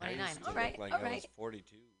 29. I used to All right. look like All I right. was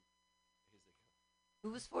 42. Who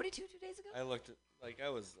was 42 2 days ago? I looked like I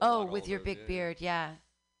was. a Oh, lot with your older, big yeah. beard. Yeah.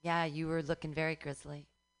 Yeah, you were looking very grizzly.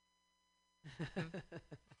 Which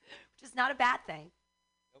is not a bad thing.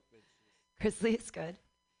 Nope, it's just Grizzly is good.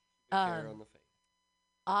 big hair on the face.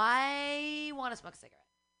 I want to smoke a cigarette.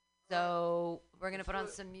 So we're going to put on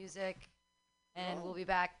some music and we'll be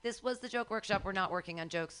back. This was the joke workshop. We're not working on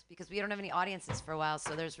jokes because we don't have any audiences for a while.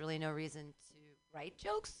 So there's really no reason to write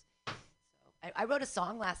jokes. So I wrote a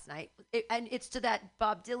song last night and it's to that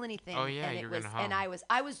Bob Dylan-y thing. Oh, yeah, and you're it was, gonna hum. and I was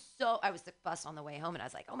the bus on the way home and I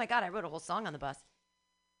was like, oh my God, I wrote a whole song on the bus.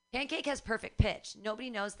 Pancake has perfect pitch. Nobody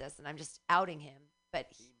knows this and I'm just outing him. But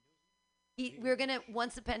we're going to,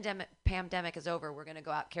 once the pandemic is over, we're going to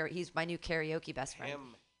go out. He's my new karaoke best friend.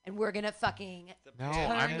 And we're going to fucking No,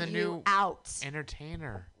 turn I'm the you new out.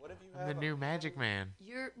 entertainer. What if you I'm have the new Magic Man.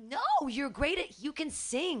 You're great at, you can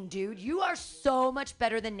sing, dude. You are so much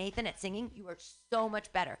better than Nathan at singing. You are so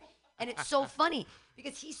much better. And it's so funny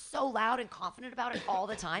because he's so loud and confident about it all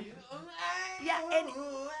the time. Yeah,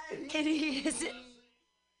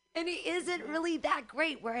 and he isn't really that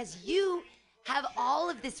great. Whereas you have all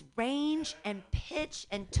of this range and pitch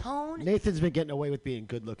and tone. Nathan's been getting away with being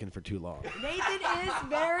good looking for too long. Nathan is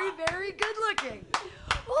very, very good looking.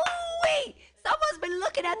 Ooh-wee! Someone's been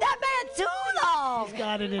looking at that man too long.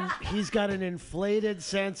 He's got an inflated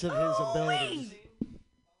sense of his abilities. Ooh-wee!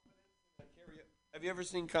 Have you ever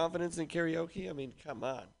seen Confidence in Karaoke? I mean, come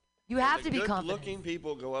on. You have to be confident. Good-looking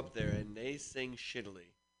people go up there and they sing shittily.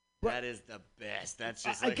 That is the best. That's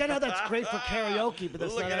just I like, get how that's great for karaoke, but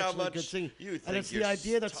that's Look not at how actually much good singing. you And think it's you're the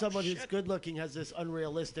idea that tough someone who's shit. good looking has this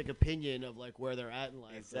unrealistic opinion of like where they're at in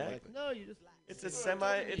life. They're like, Exactly. no, you just. It's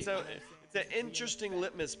an interesting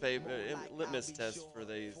litmus test for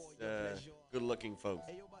these good-looking folks.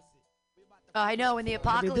 Oh, I know. In the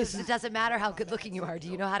apocalypse, it doesn't matter how good looking you are. Do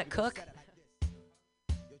you know how to cook?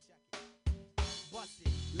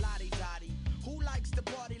 Who likes to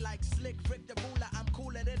party like Slick Rick the ruler? I'm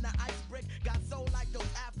cooler than the ice brick. Got soul like those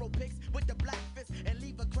Afro pics with the black fist and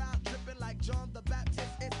leave a crowd tripping like John the Baptist.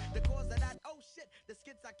 It's the cause of that. Oh shit, the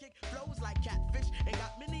skits I kick flows like catfish and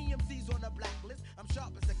got many MCs on the blacklist. I'm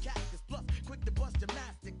sharp as a cactus, plus quick to bust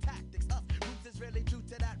gymnastic tactics. Us roots is really true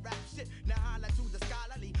to that rap shit. Now holla to the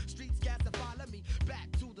scholarly streets, cats to follow me back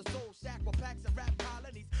to the soul shack where packs and rap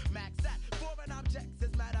colonies. Max that foreign objects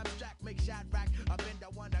is mad abstract. Make shot rack. I've been the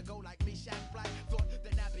one to go like me, Shaq Black. Thought the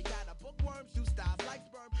nappy got a bookworms, you styles like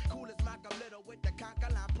sperm. Cool as Malcolm Little with the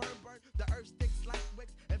conker line perm burn. The earth sticks like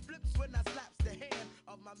wicks and flips when I slaps the hand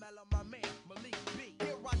of my mellow, my man, Malik B.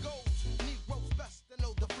 Here I go, Negroes best to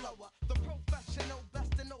know the flower. The professional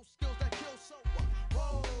best to know skills that kill so.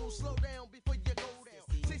 Whoa, slow down before you go down.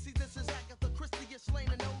 CC, this is Agatha Christie, it's slain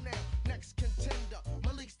and know now. Next contender,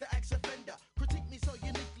 Malik's the ex-offender. Critique me so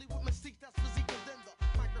uniquely with mystique that's physique within the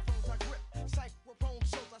microphones I grip. Psychrophone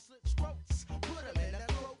shows I slit scrotes. Put him in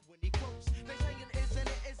that throat when he quotes. They saying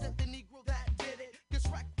isn't the Negro that did it. Gets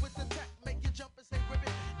wrecked with the tech, make you jump and say ribbit.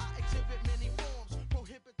 I exhibit many forms,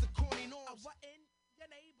 prohibit the corny norms. What in your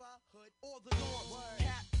neighborhood or the norms?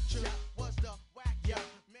 Capture was the whack, yeah,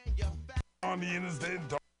 manufactured. On the interstate.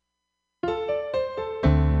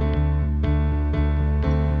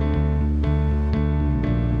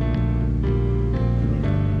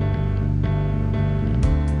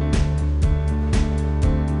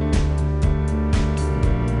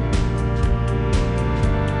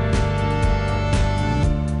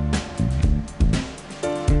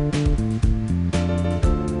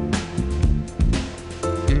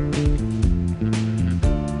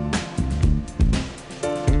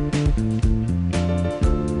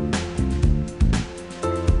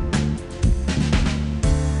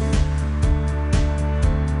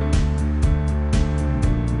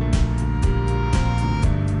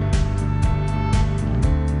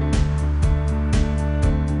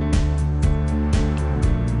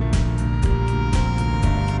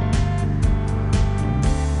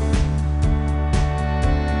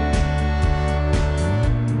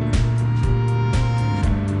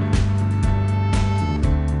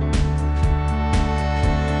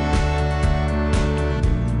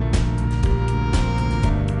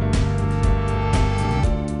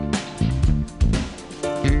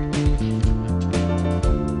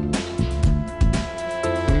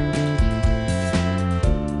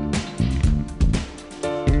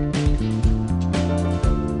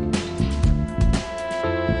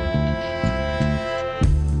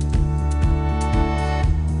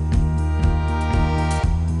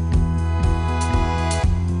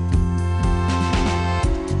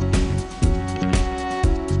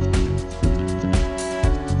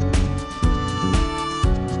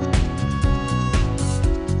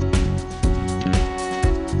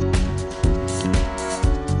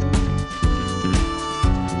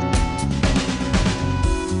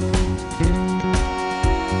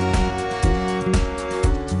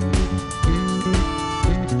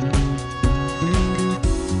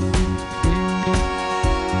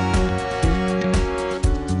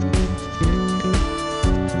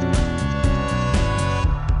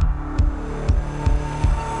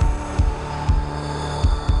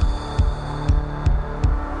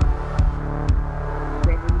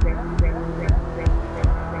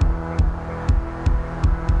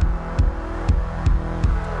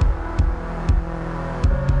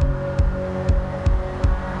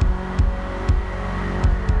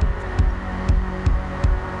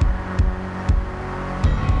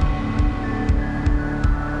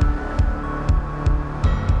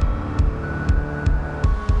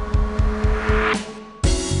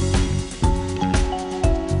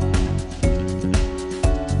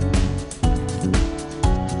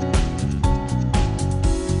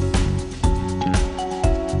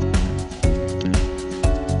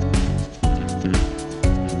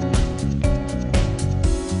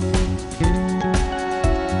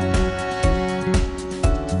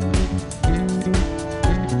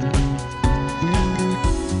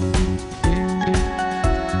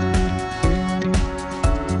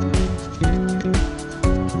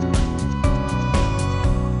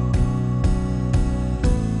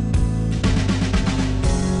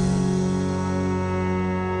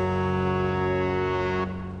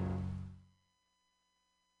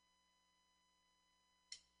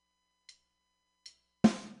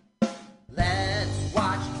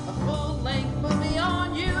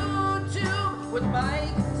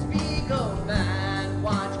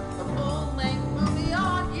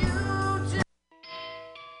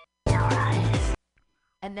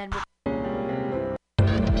 and then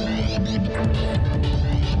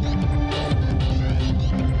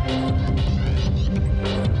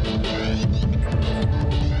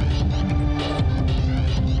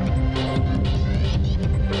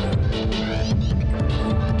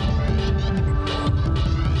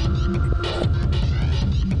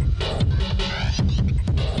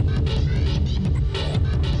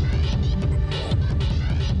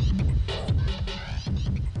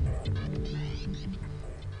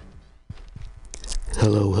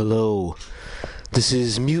Hello, hello. This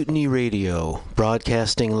is Mutiny Radio,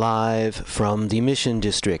 broadcasting live from the Mission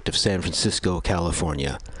District of San Francisco,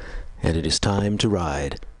 California. And it is time to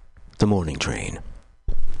ride the morning train.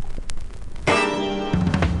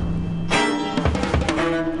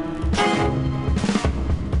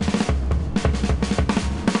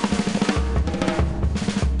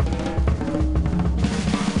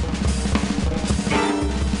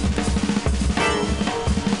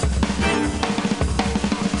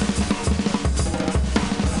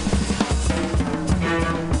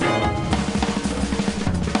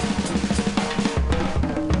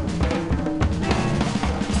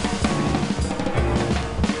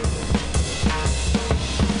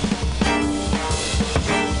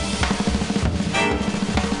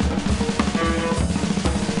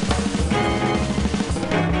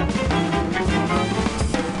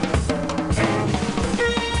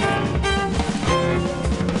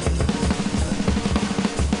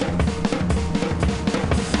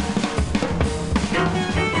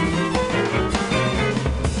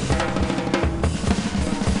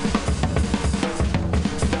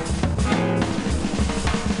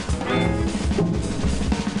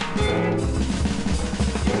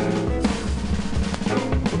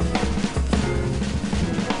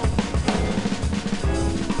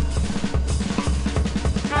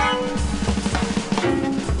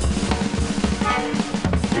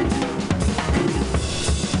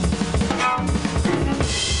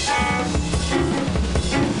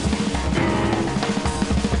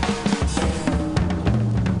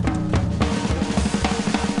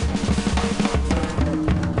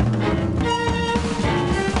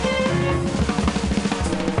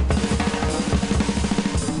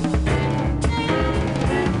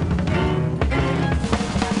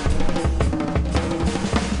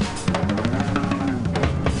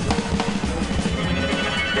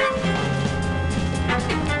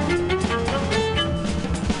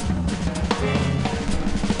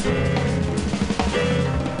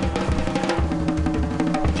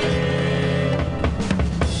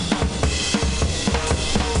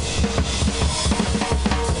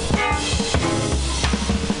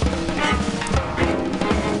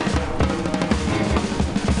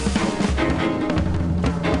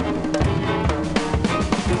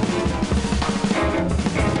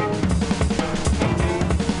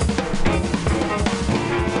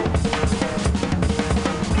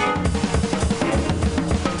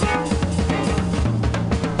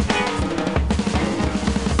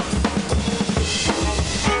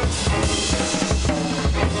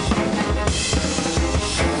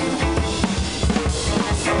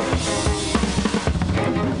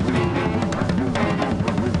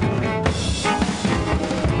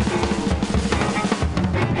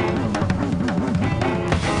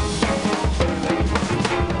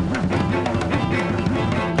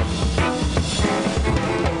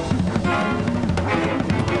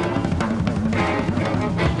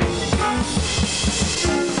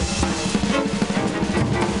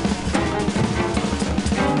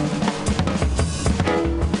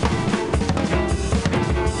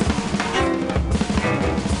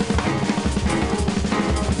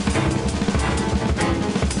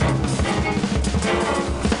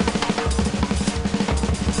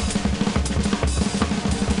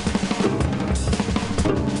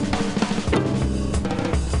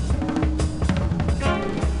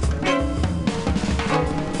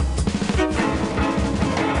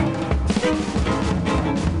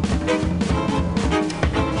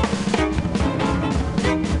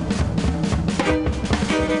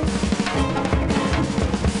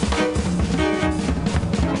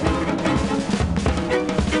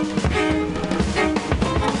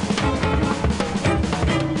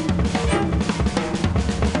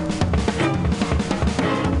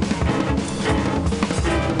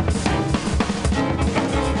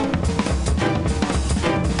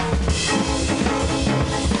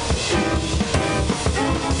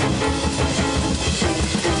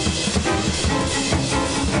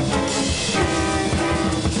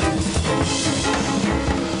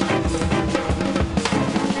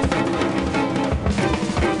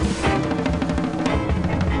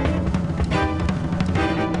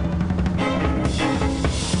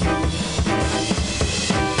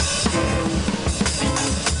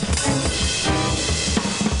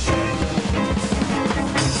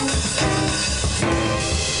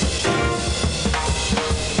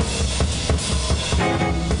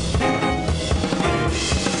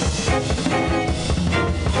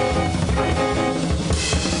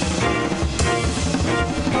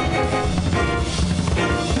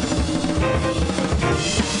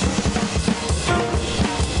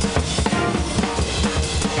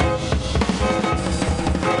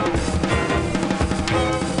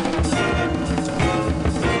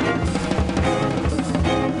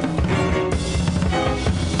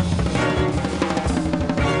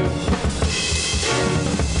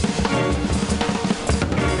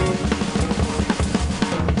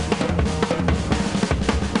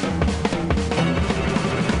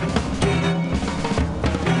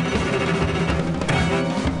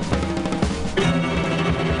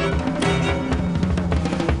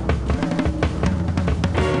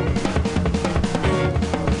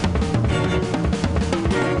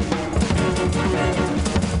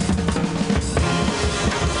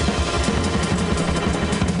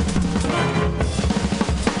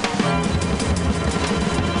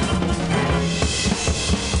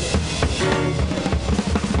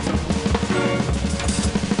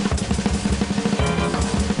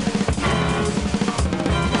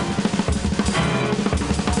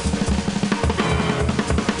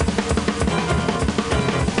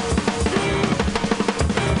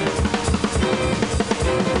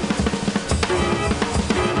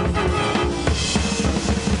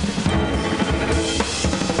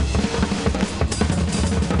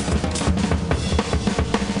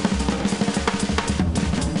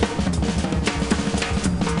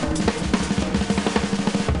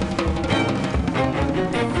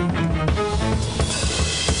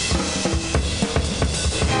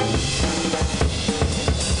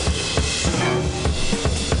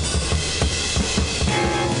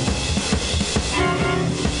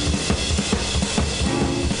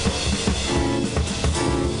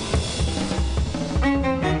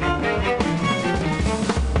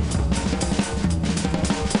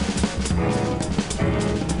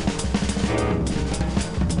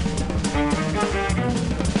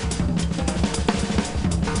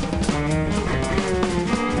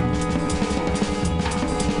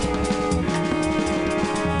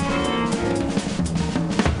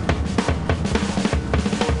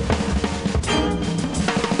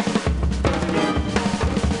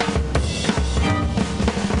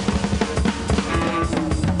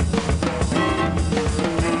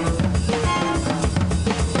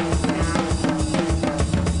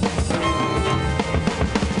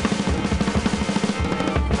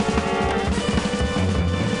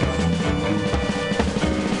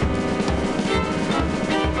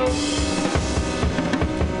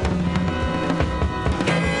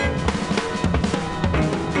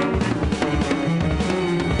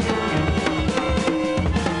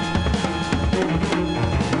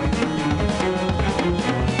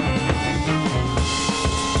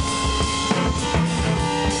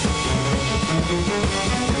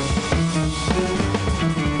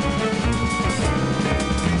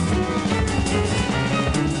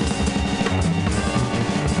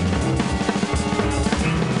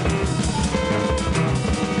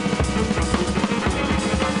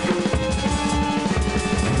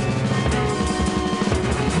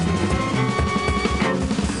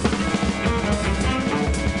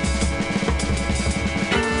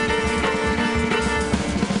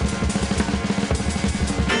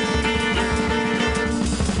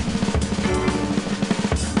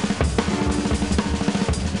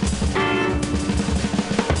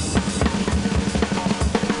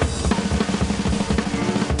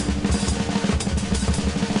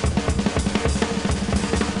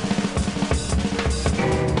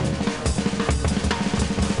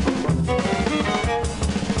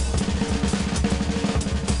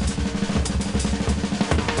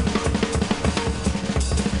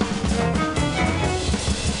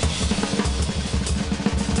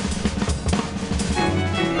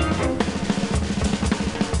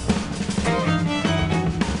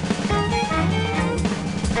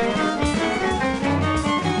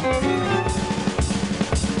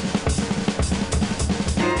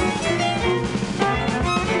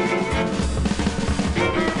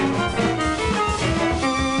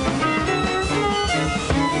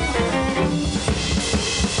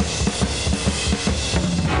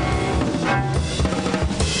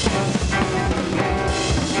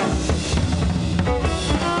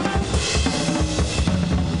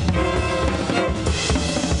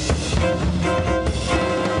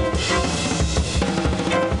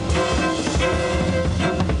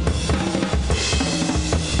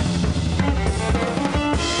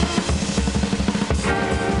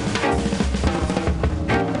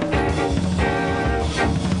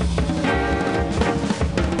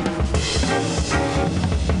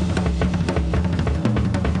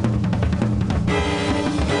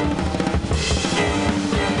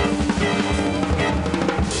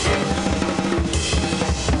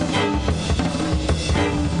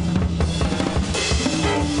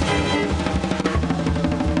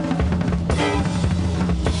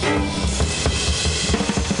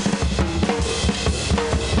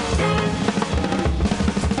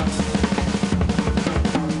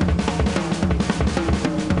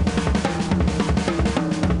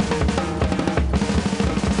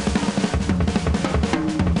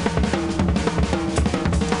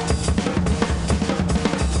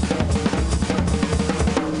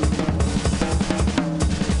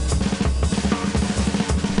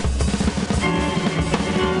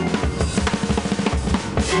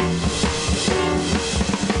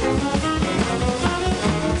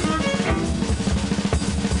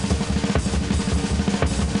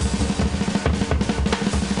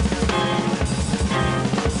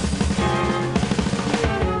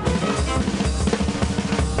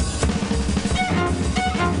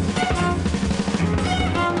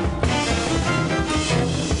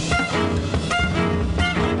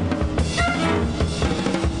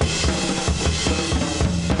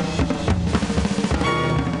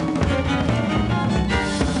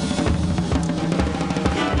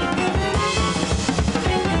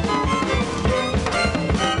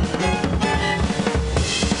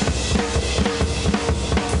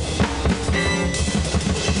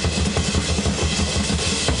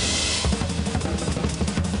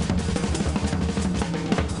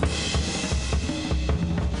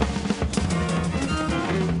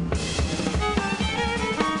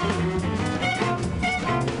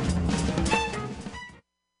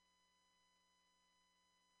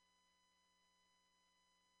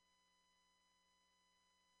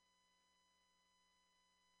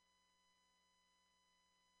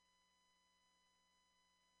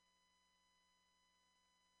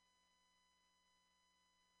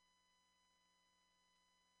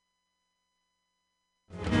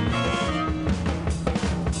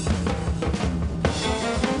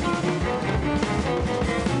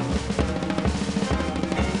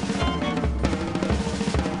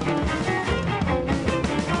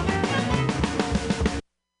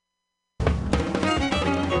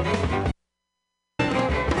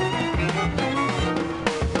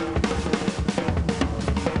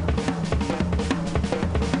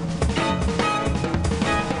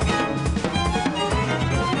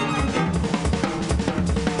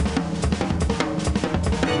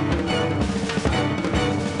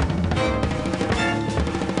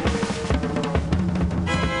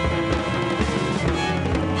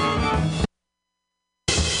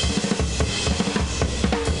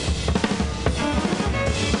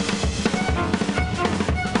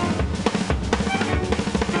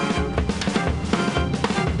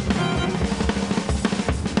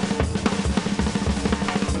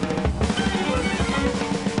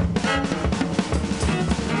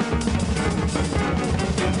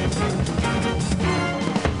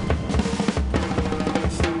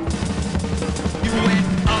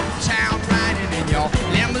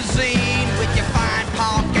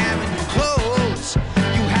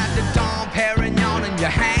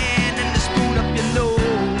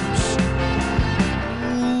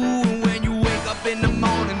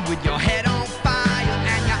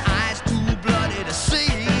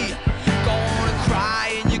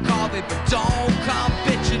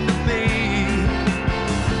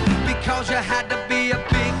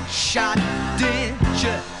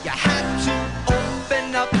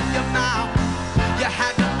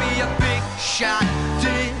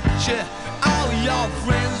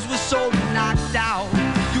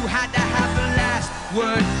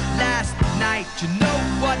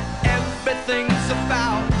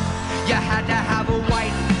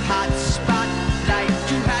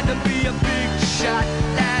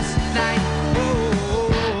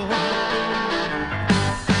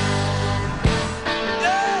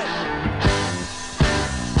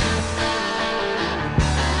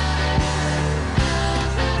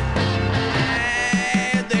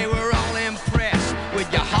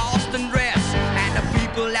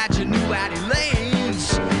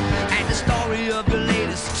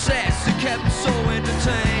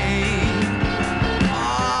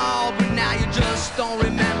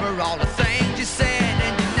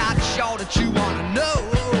 That you wanna know.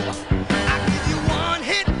 I give you one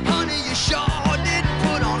hit, honey,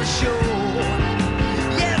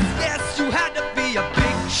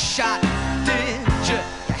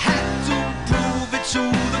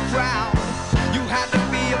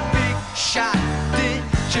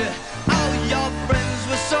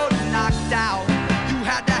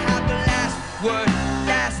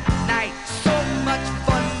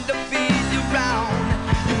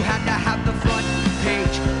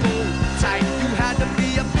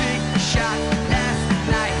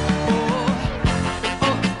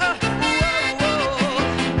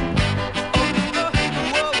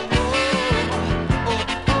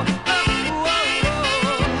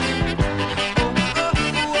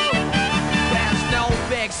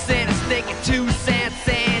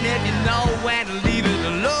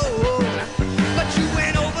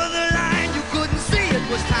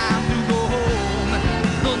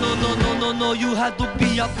 had to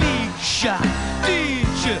be a big shot, did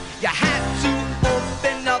you? You had to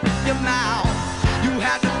open up your mouth. You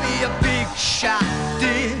had to be a big shot,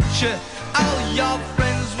 did you? All your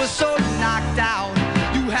friends were so knocked out.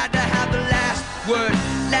 You had to have the last word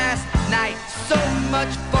last night. So much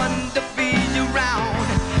fun to be around.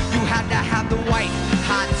 You had to have the white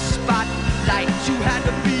hot spotlight. You had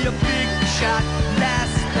to be a big shot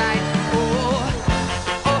last night. Oh.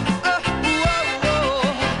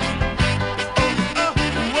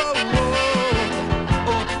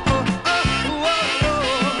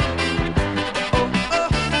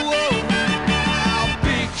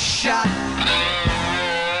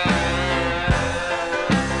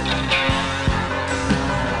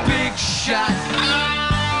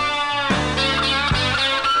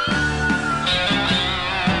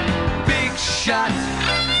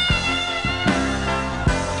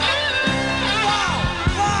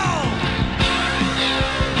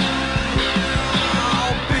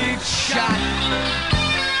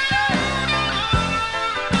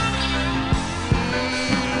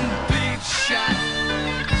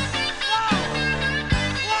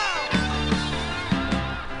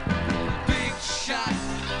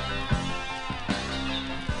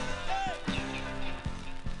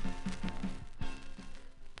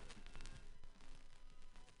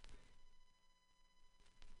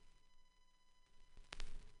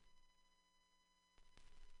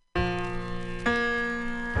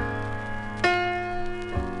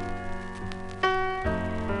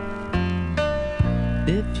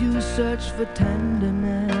 If you search for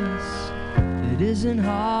tenderness, it isn't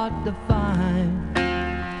hard to find.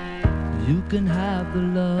 You can have the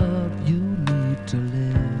love you need to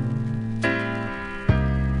live.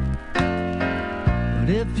 But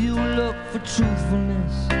if you look for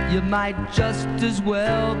truthfulness, you might just as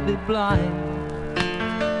well be blind.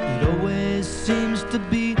 It always seems to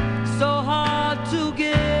be so hard to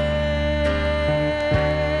give.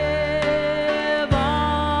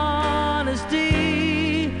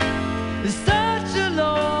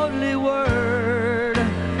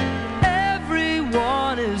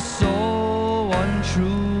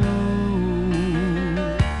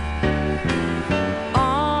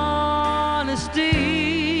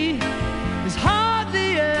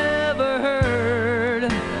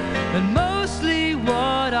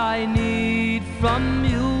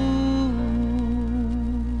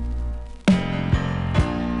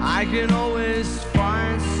 I can always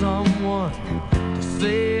find someone to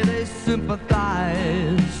say they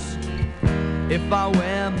sympathize if I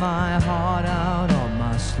wear my heart out on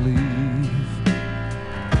my sleeve.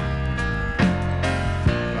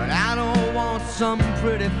 But I don't want some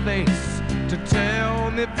pretty face to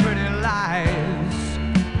tell me pretty lies.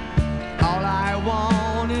 All I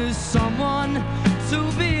want is someone to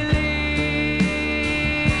believe.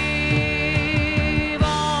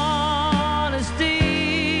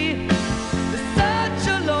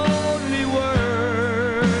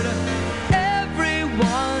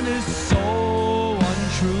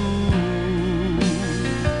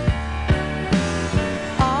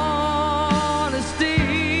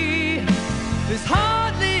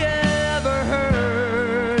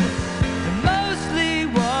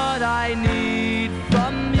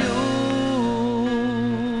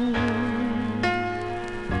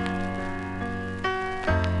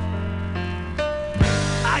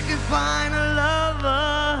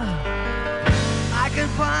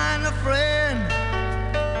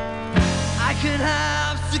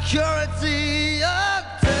 Security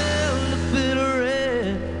until the bitter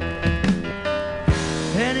end.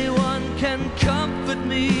 Anyone can comfort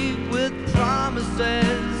me with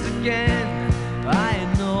promises again. I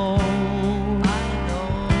know.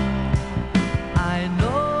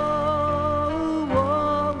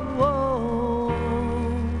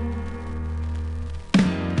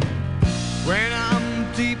 When I'm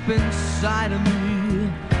deep inside of me,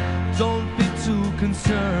 don't be too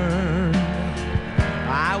concerned.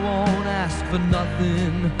 I won't ask for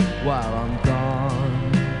nothing while I'm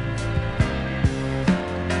gone.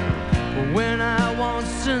 But when I want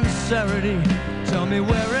sincerity, tell me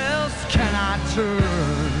where else can I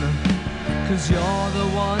turn? 'Cause you're the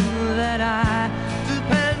one that I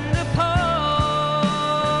depend upon.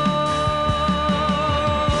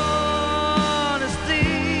 Honesty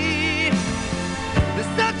is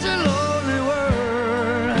such a lonely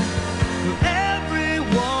word.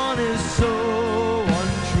 Everyone is so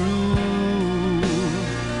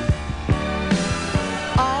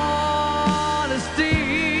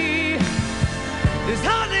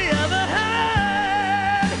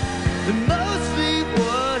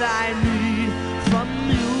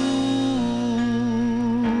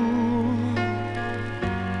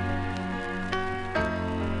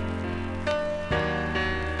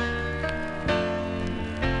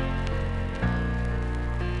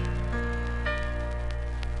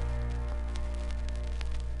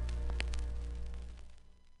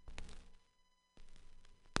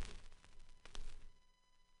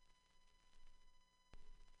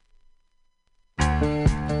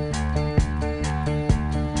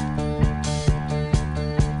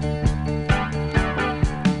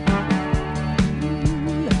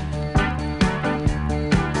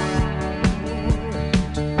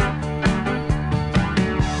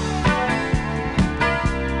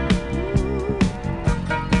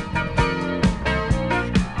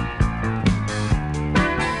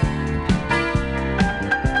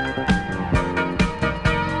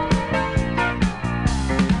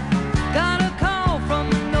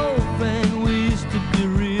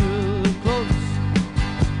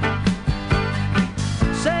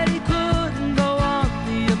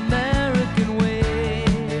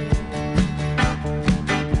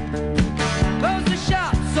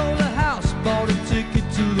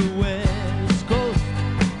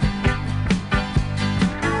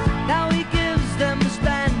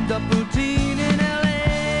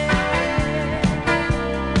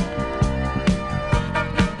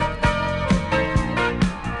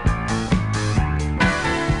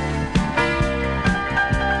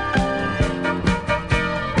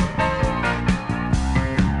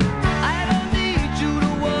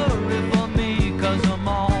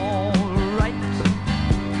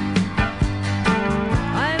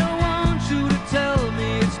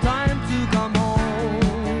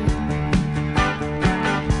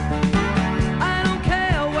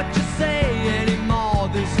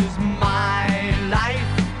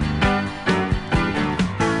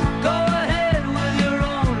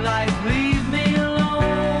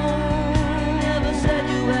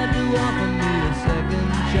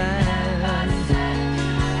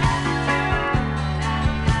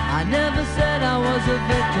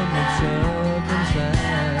of circumstance.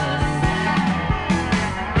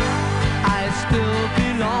 I still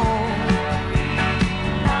belong.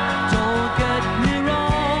 Don't get me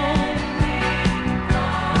wrong.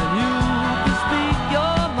 And you can speak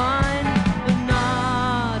your mind, but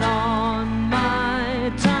not on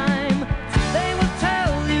my time. They will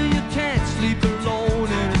tell you you can't sleep alone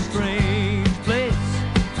in a strange place.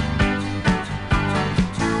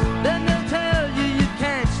 Then they'll tell you you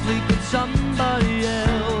can't sleep with somebody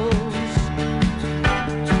else.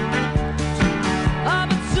 Ah,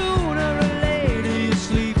 but sooner or later you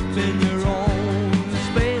sleep in your own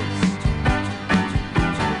space.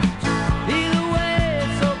 Either way,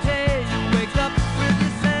 it's okay, you wake up with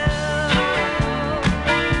yourself.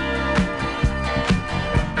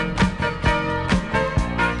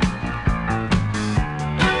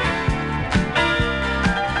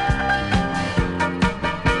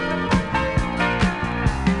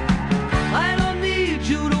 I don't need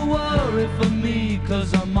you to worry for me,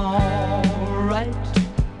 'cause I'm alright.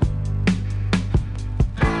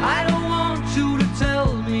 I don't want you to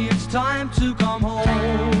tell me it's time to come home.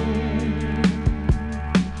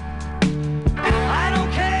 I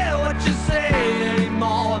don't care what you say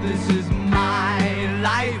anymore, this is my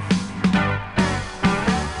life.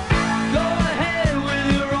 Go ahead with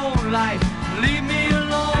your own life, leave me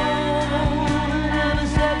alone. I never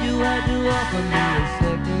said you had to offer me a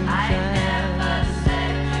second chance.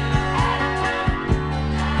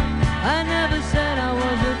 I never said I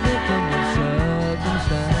was a victim of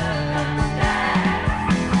circumstance.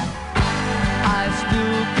 I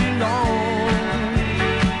still belong.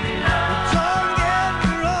 Don't get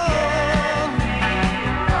me wrong.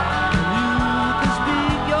 You can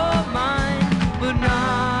speak your mind, but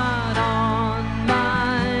not on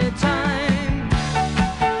my time.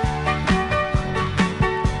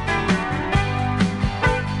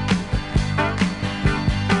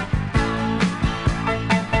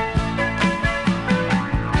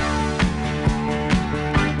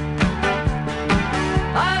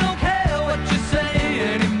 I don't care what you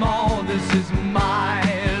say anymore, this is my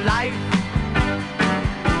life.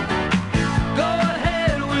 Go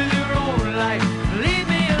ahead with your own life, leave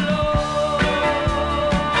me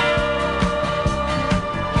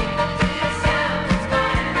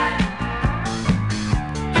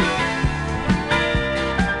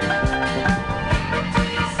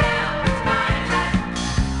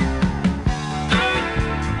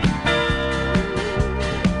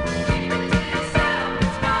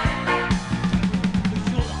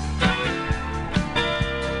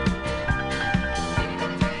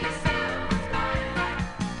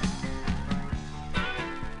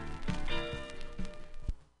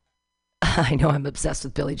I know I'm obsessed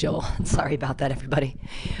with Billy Joel. Sorry about that, everybody.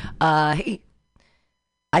 Hey,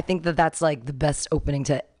 I think that that's like the best opening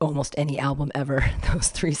to almost any album ever. Those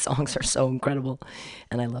three songs are so incredible,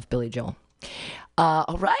 and I love Billy Joel.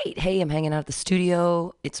 All right. Hey, I'm hanging out at the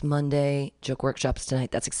studio. It's Monday. Joke workshops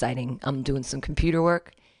tonight. That's exciting. I'm doing some computer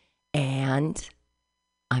work, and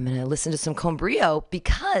I'm going to listen to some Con Brio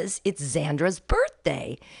because it's Xandra's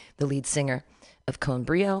birthday, the lead singer of Con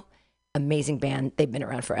Brio. Amazing band. They've been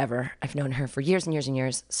around forever. I've known her for years and years and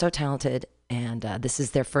years. So talented. And this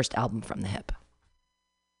is their first album from the hip.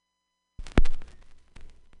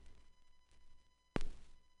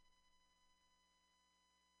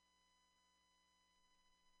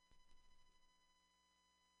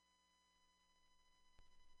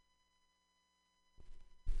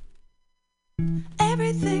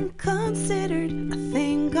 Everything considered, I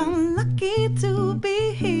think I'm lucky to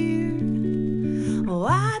be here.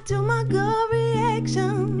 Why do my gut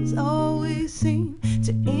reactions always seem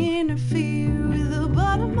to interfere with the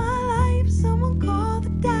part of my life? Someone call the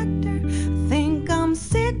doctor. I think I'm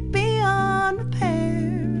sick beyond repair.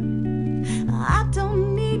 I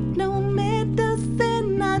don't need no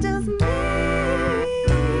medicine, I just need a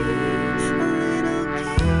little care.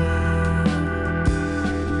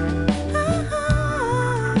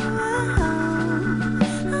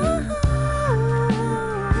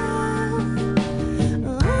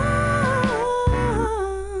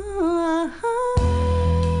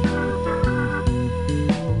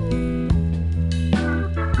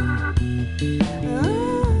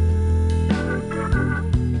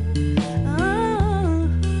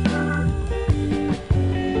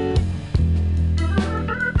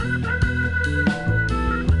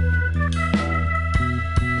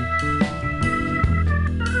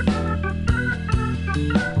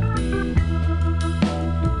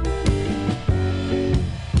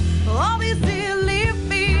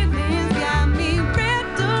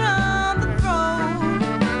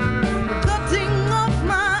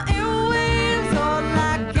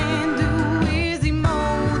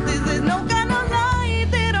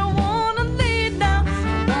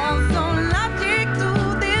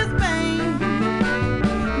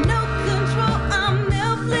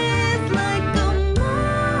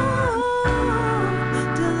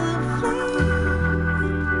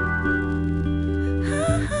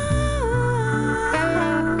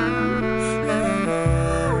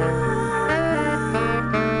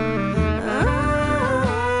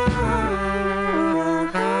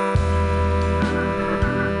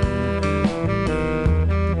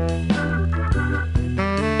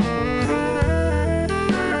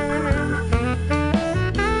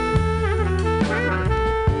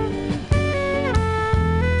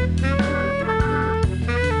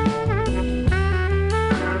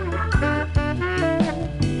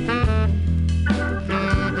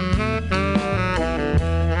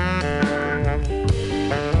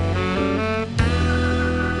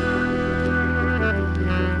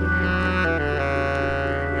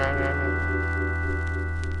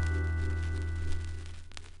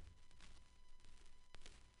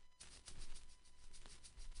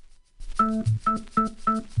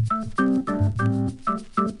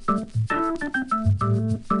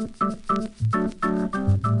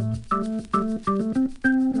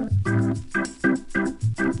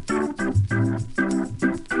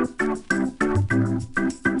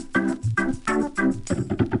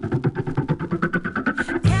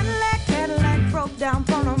 Cadillac broke down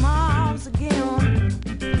front of my house again.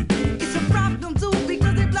 It's a problem too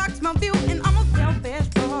because it blocks my view and I'm a selfish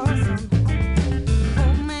person.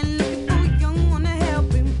 Oh man, looking for a young one to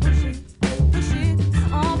help him push it.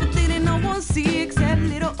 Oh, but they didn't no one see except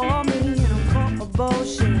little old me and I'm full of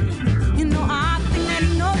bullshit. You know, I think that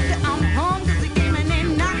he knows that I'm home cause he came and they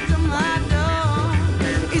knocked on my door.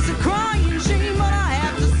 It's a crying shame, but I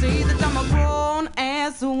have to say that I'm a grown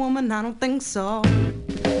ass woman. I don't think so.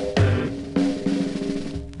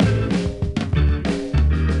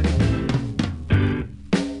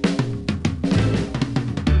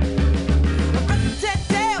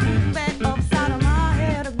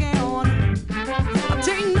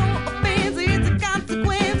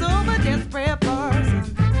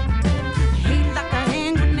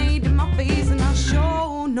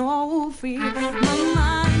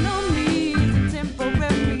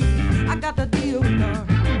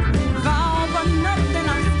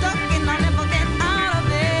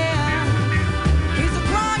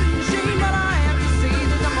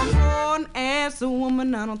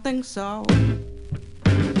 Woman, I don't think so.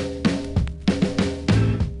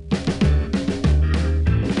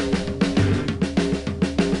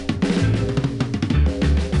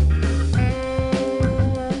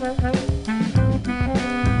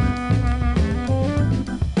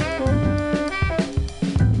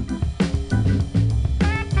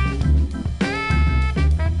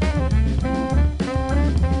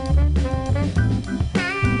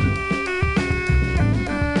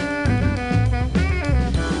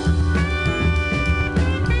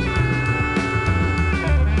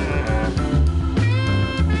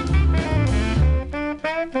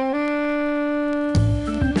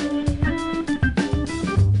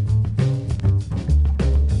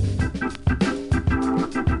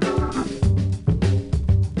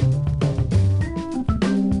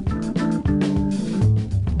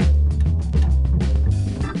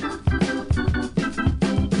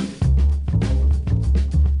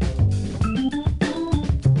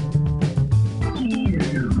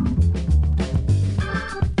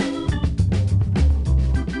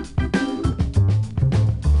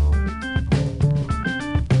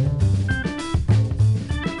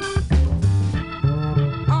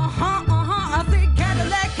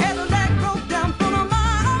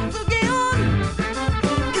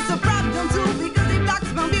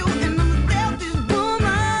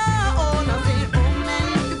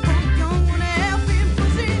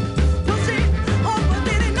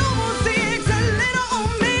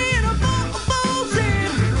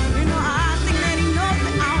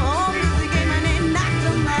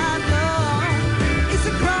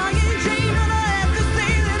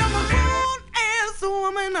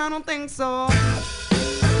 So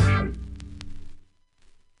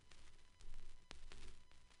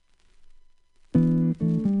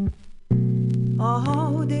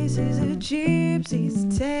oh, this is a gypsy's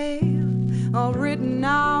tale, all written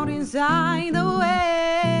out inside the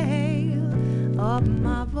wail of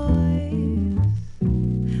my voice.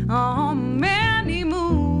 Oh, many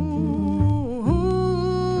moons,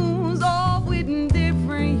 all with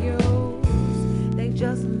different hues, they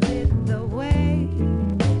just lit the way.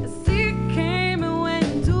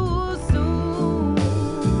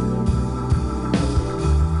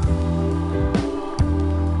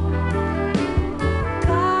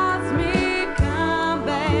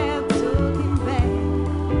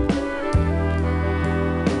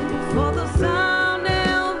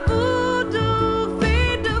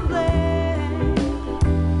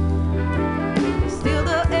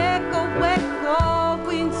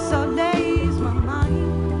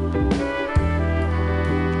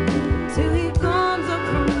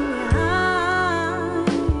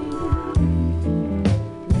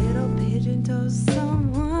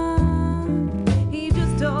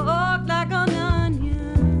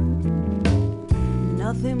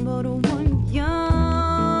 Nothing but a one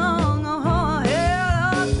young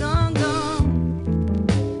hell gone.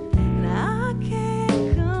 And I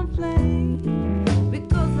can't complain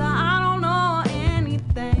because I don't know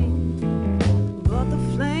anything. But the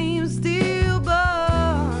flame still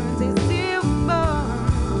burns, it still burns.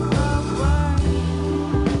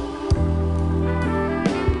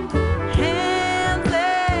 Hands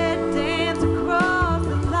that dance across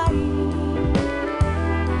the light.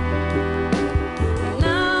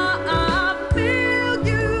 Now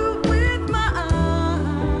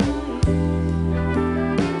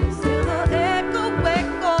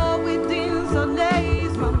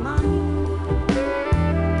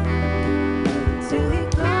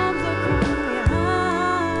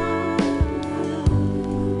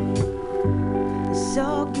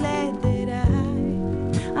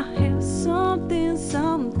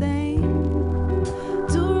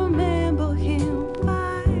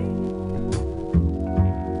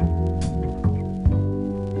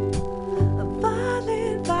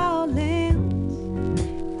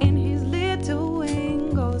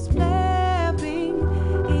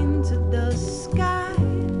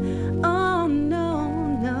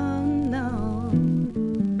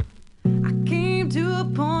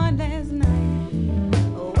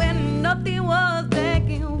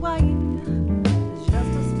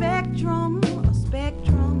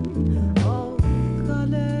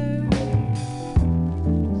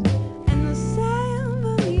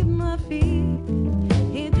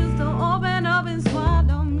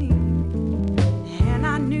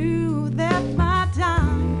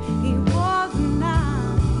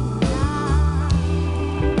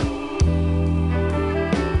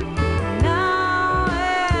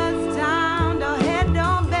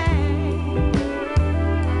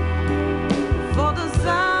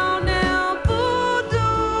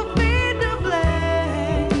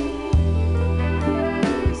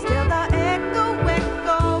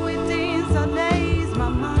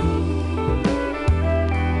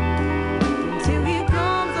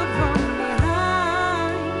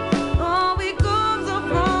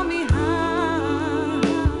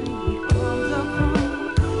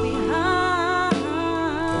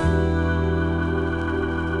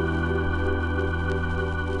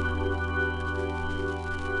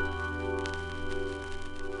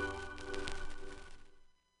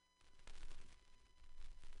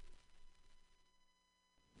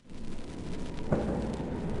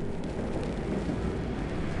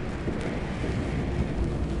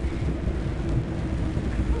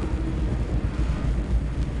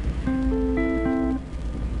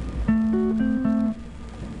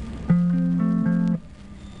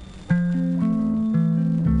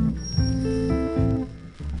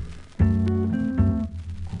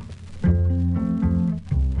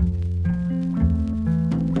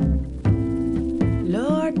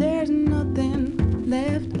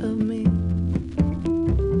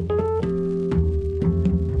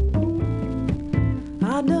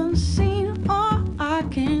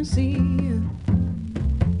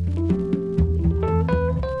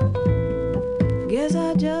guess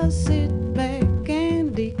I just sit back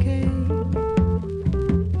and decay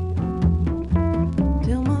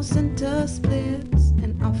till my center splits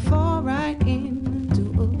and I fall right into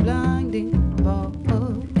a blinding ball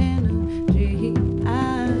of energy.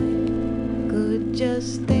 I could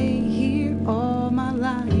just stay here all my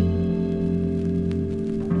life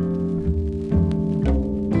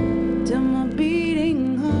till my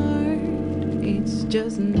beating heart, it's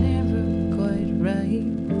just never quite right.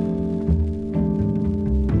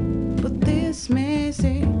 But this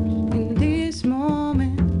message in this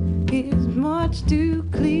moment is much too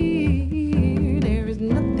clear. There is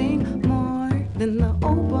nothing more than the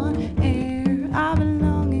open air I've been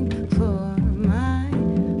longing for, my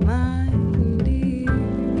dear.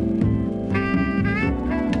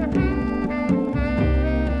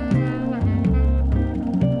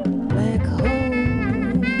 Black hole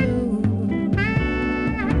blue,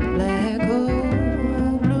 black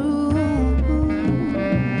hole blue.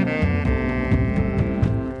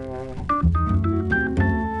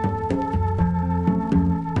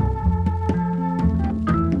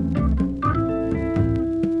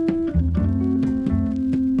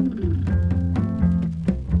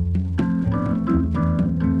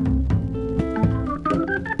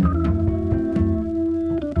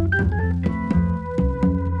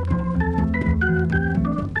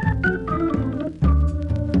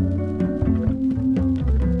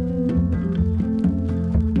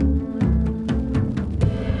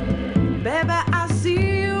 Baby, I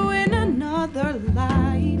see you in another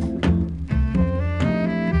life.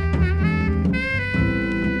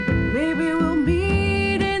 Maybe we'll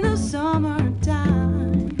meet in the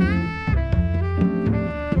summertime.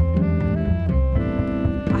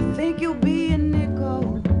 I think you'll be a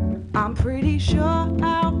nickel. I'm pretty sure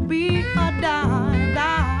I'll be a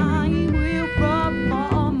dime. We'll rub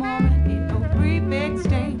for a moment in a brief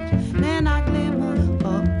exchange. Then I glimmer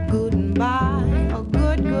a goodbye, a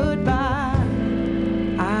good goodbye.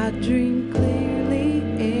 I dream clearly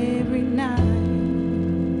every night.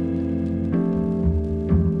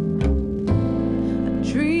 I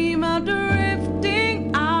dream of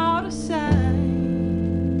drifting out of sight.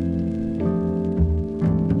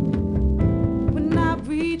 When I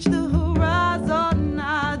reach the horizon,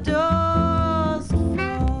 I just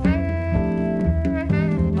fall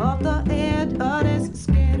off the edge of this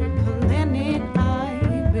scattered planet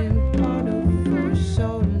I've been part of for so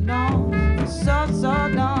long, for so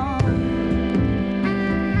long.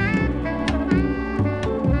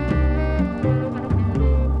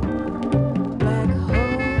 Black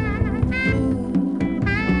hole blue,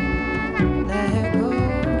 black hole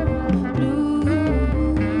blue.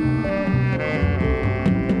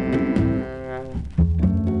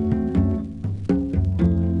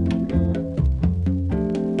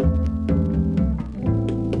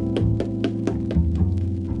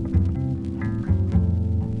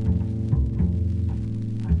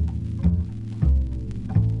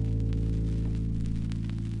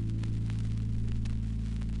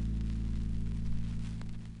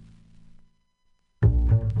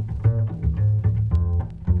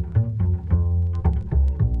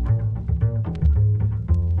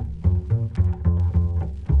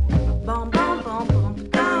 Bum bum bum bum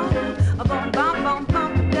down, a bum bum bum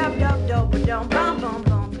bum dub dub dub down, bum bum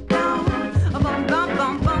bum down, a bum bum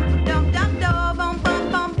bum bum dum dum dub, bum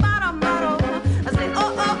bum bum bottom bottom. I say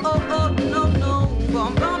oh oh oh oh no no,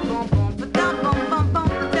 bum bum bum bum down, bum bum bum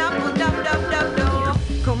dub dub dub dub dub.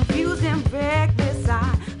 Confused and reckless, I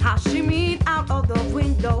shimmied out of the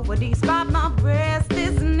window where he spot my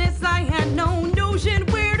restlessness. I had no notion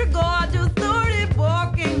where to go. I just started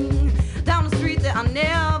walking down the street that I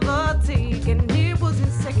never taken. It was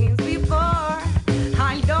in seconds before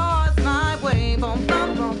I lost my way. Bum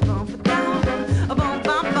bum bum bum down, a bum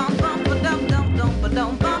bum bum bum dum dum dum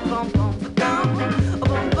dum bum bum bum down, a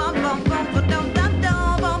bum bum bum bum dum dum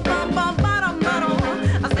dum bum bum bum bottom bottom.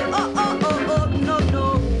 I say oh oh oh oh no no,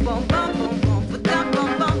 bum bum bum bum dum bum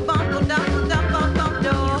bum bum dum dum bum bum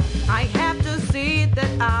dum. I have to say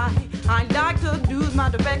that I like to lose my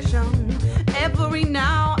direction every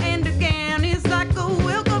now and again. It's like a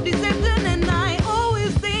welcome deception, and I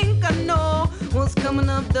always think I know what's coming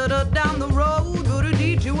up down the road. Go to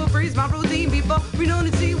DJ will freeze my routine before we know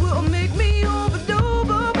to see will make me overdose.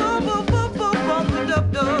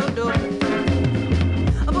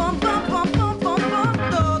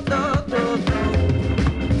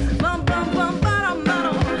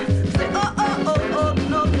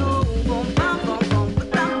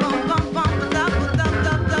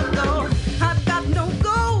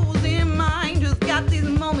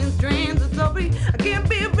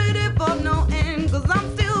 Cause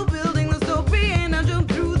I'm still building the story, and I jump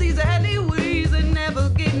through these alleyways and never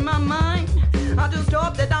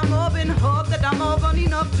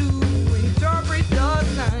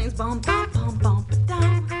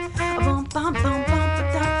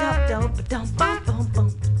don't fall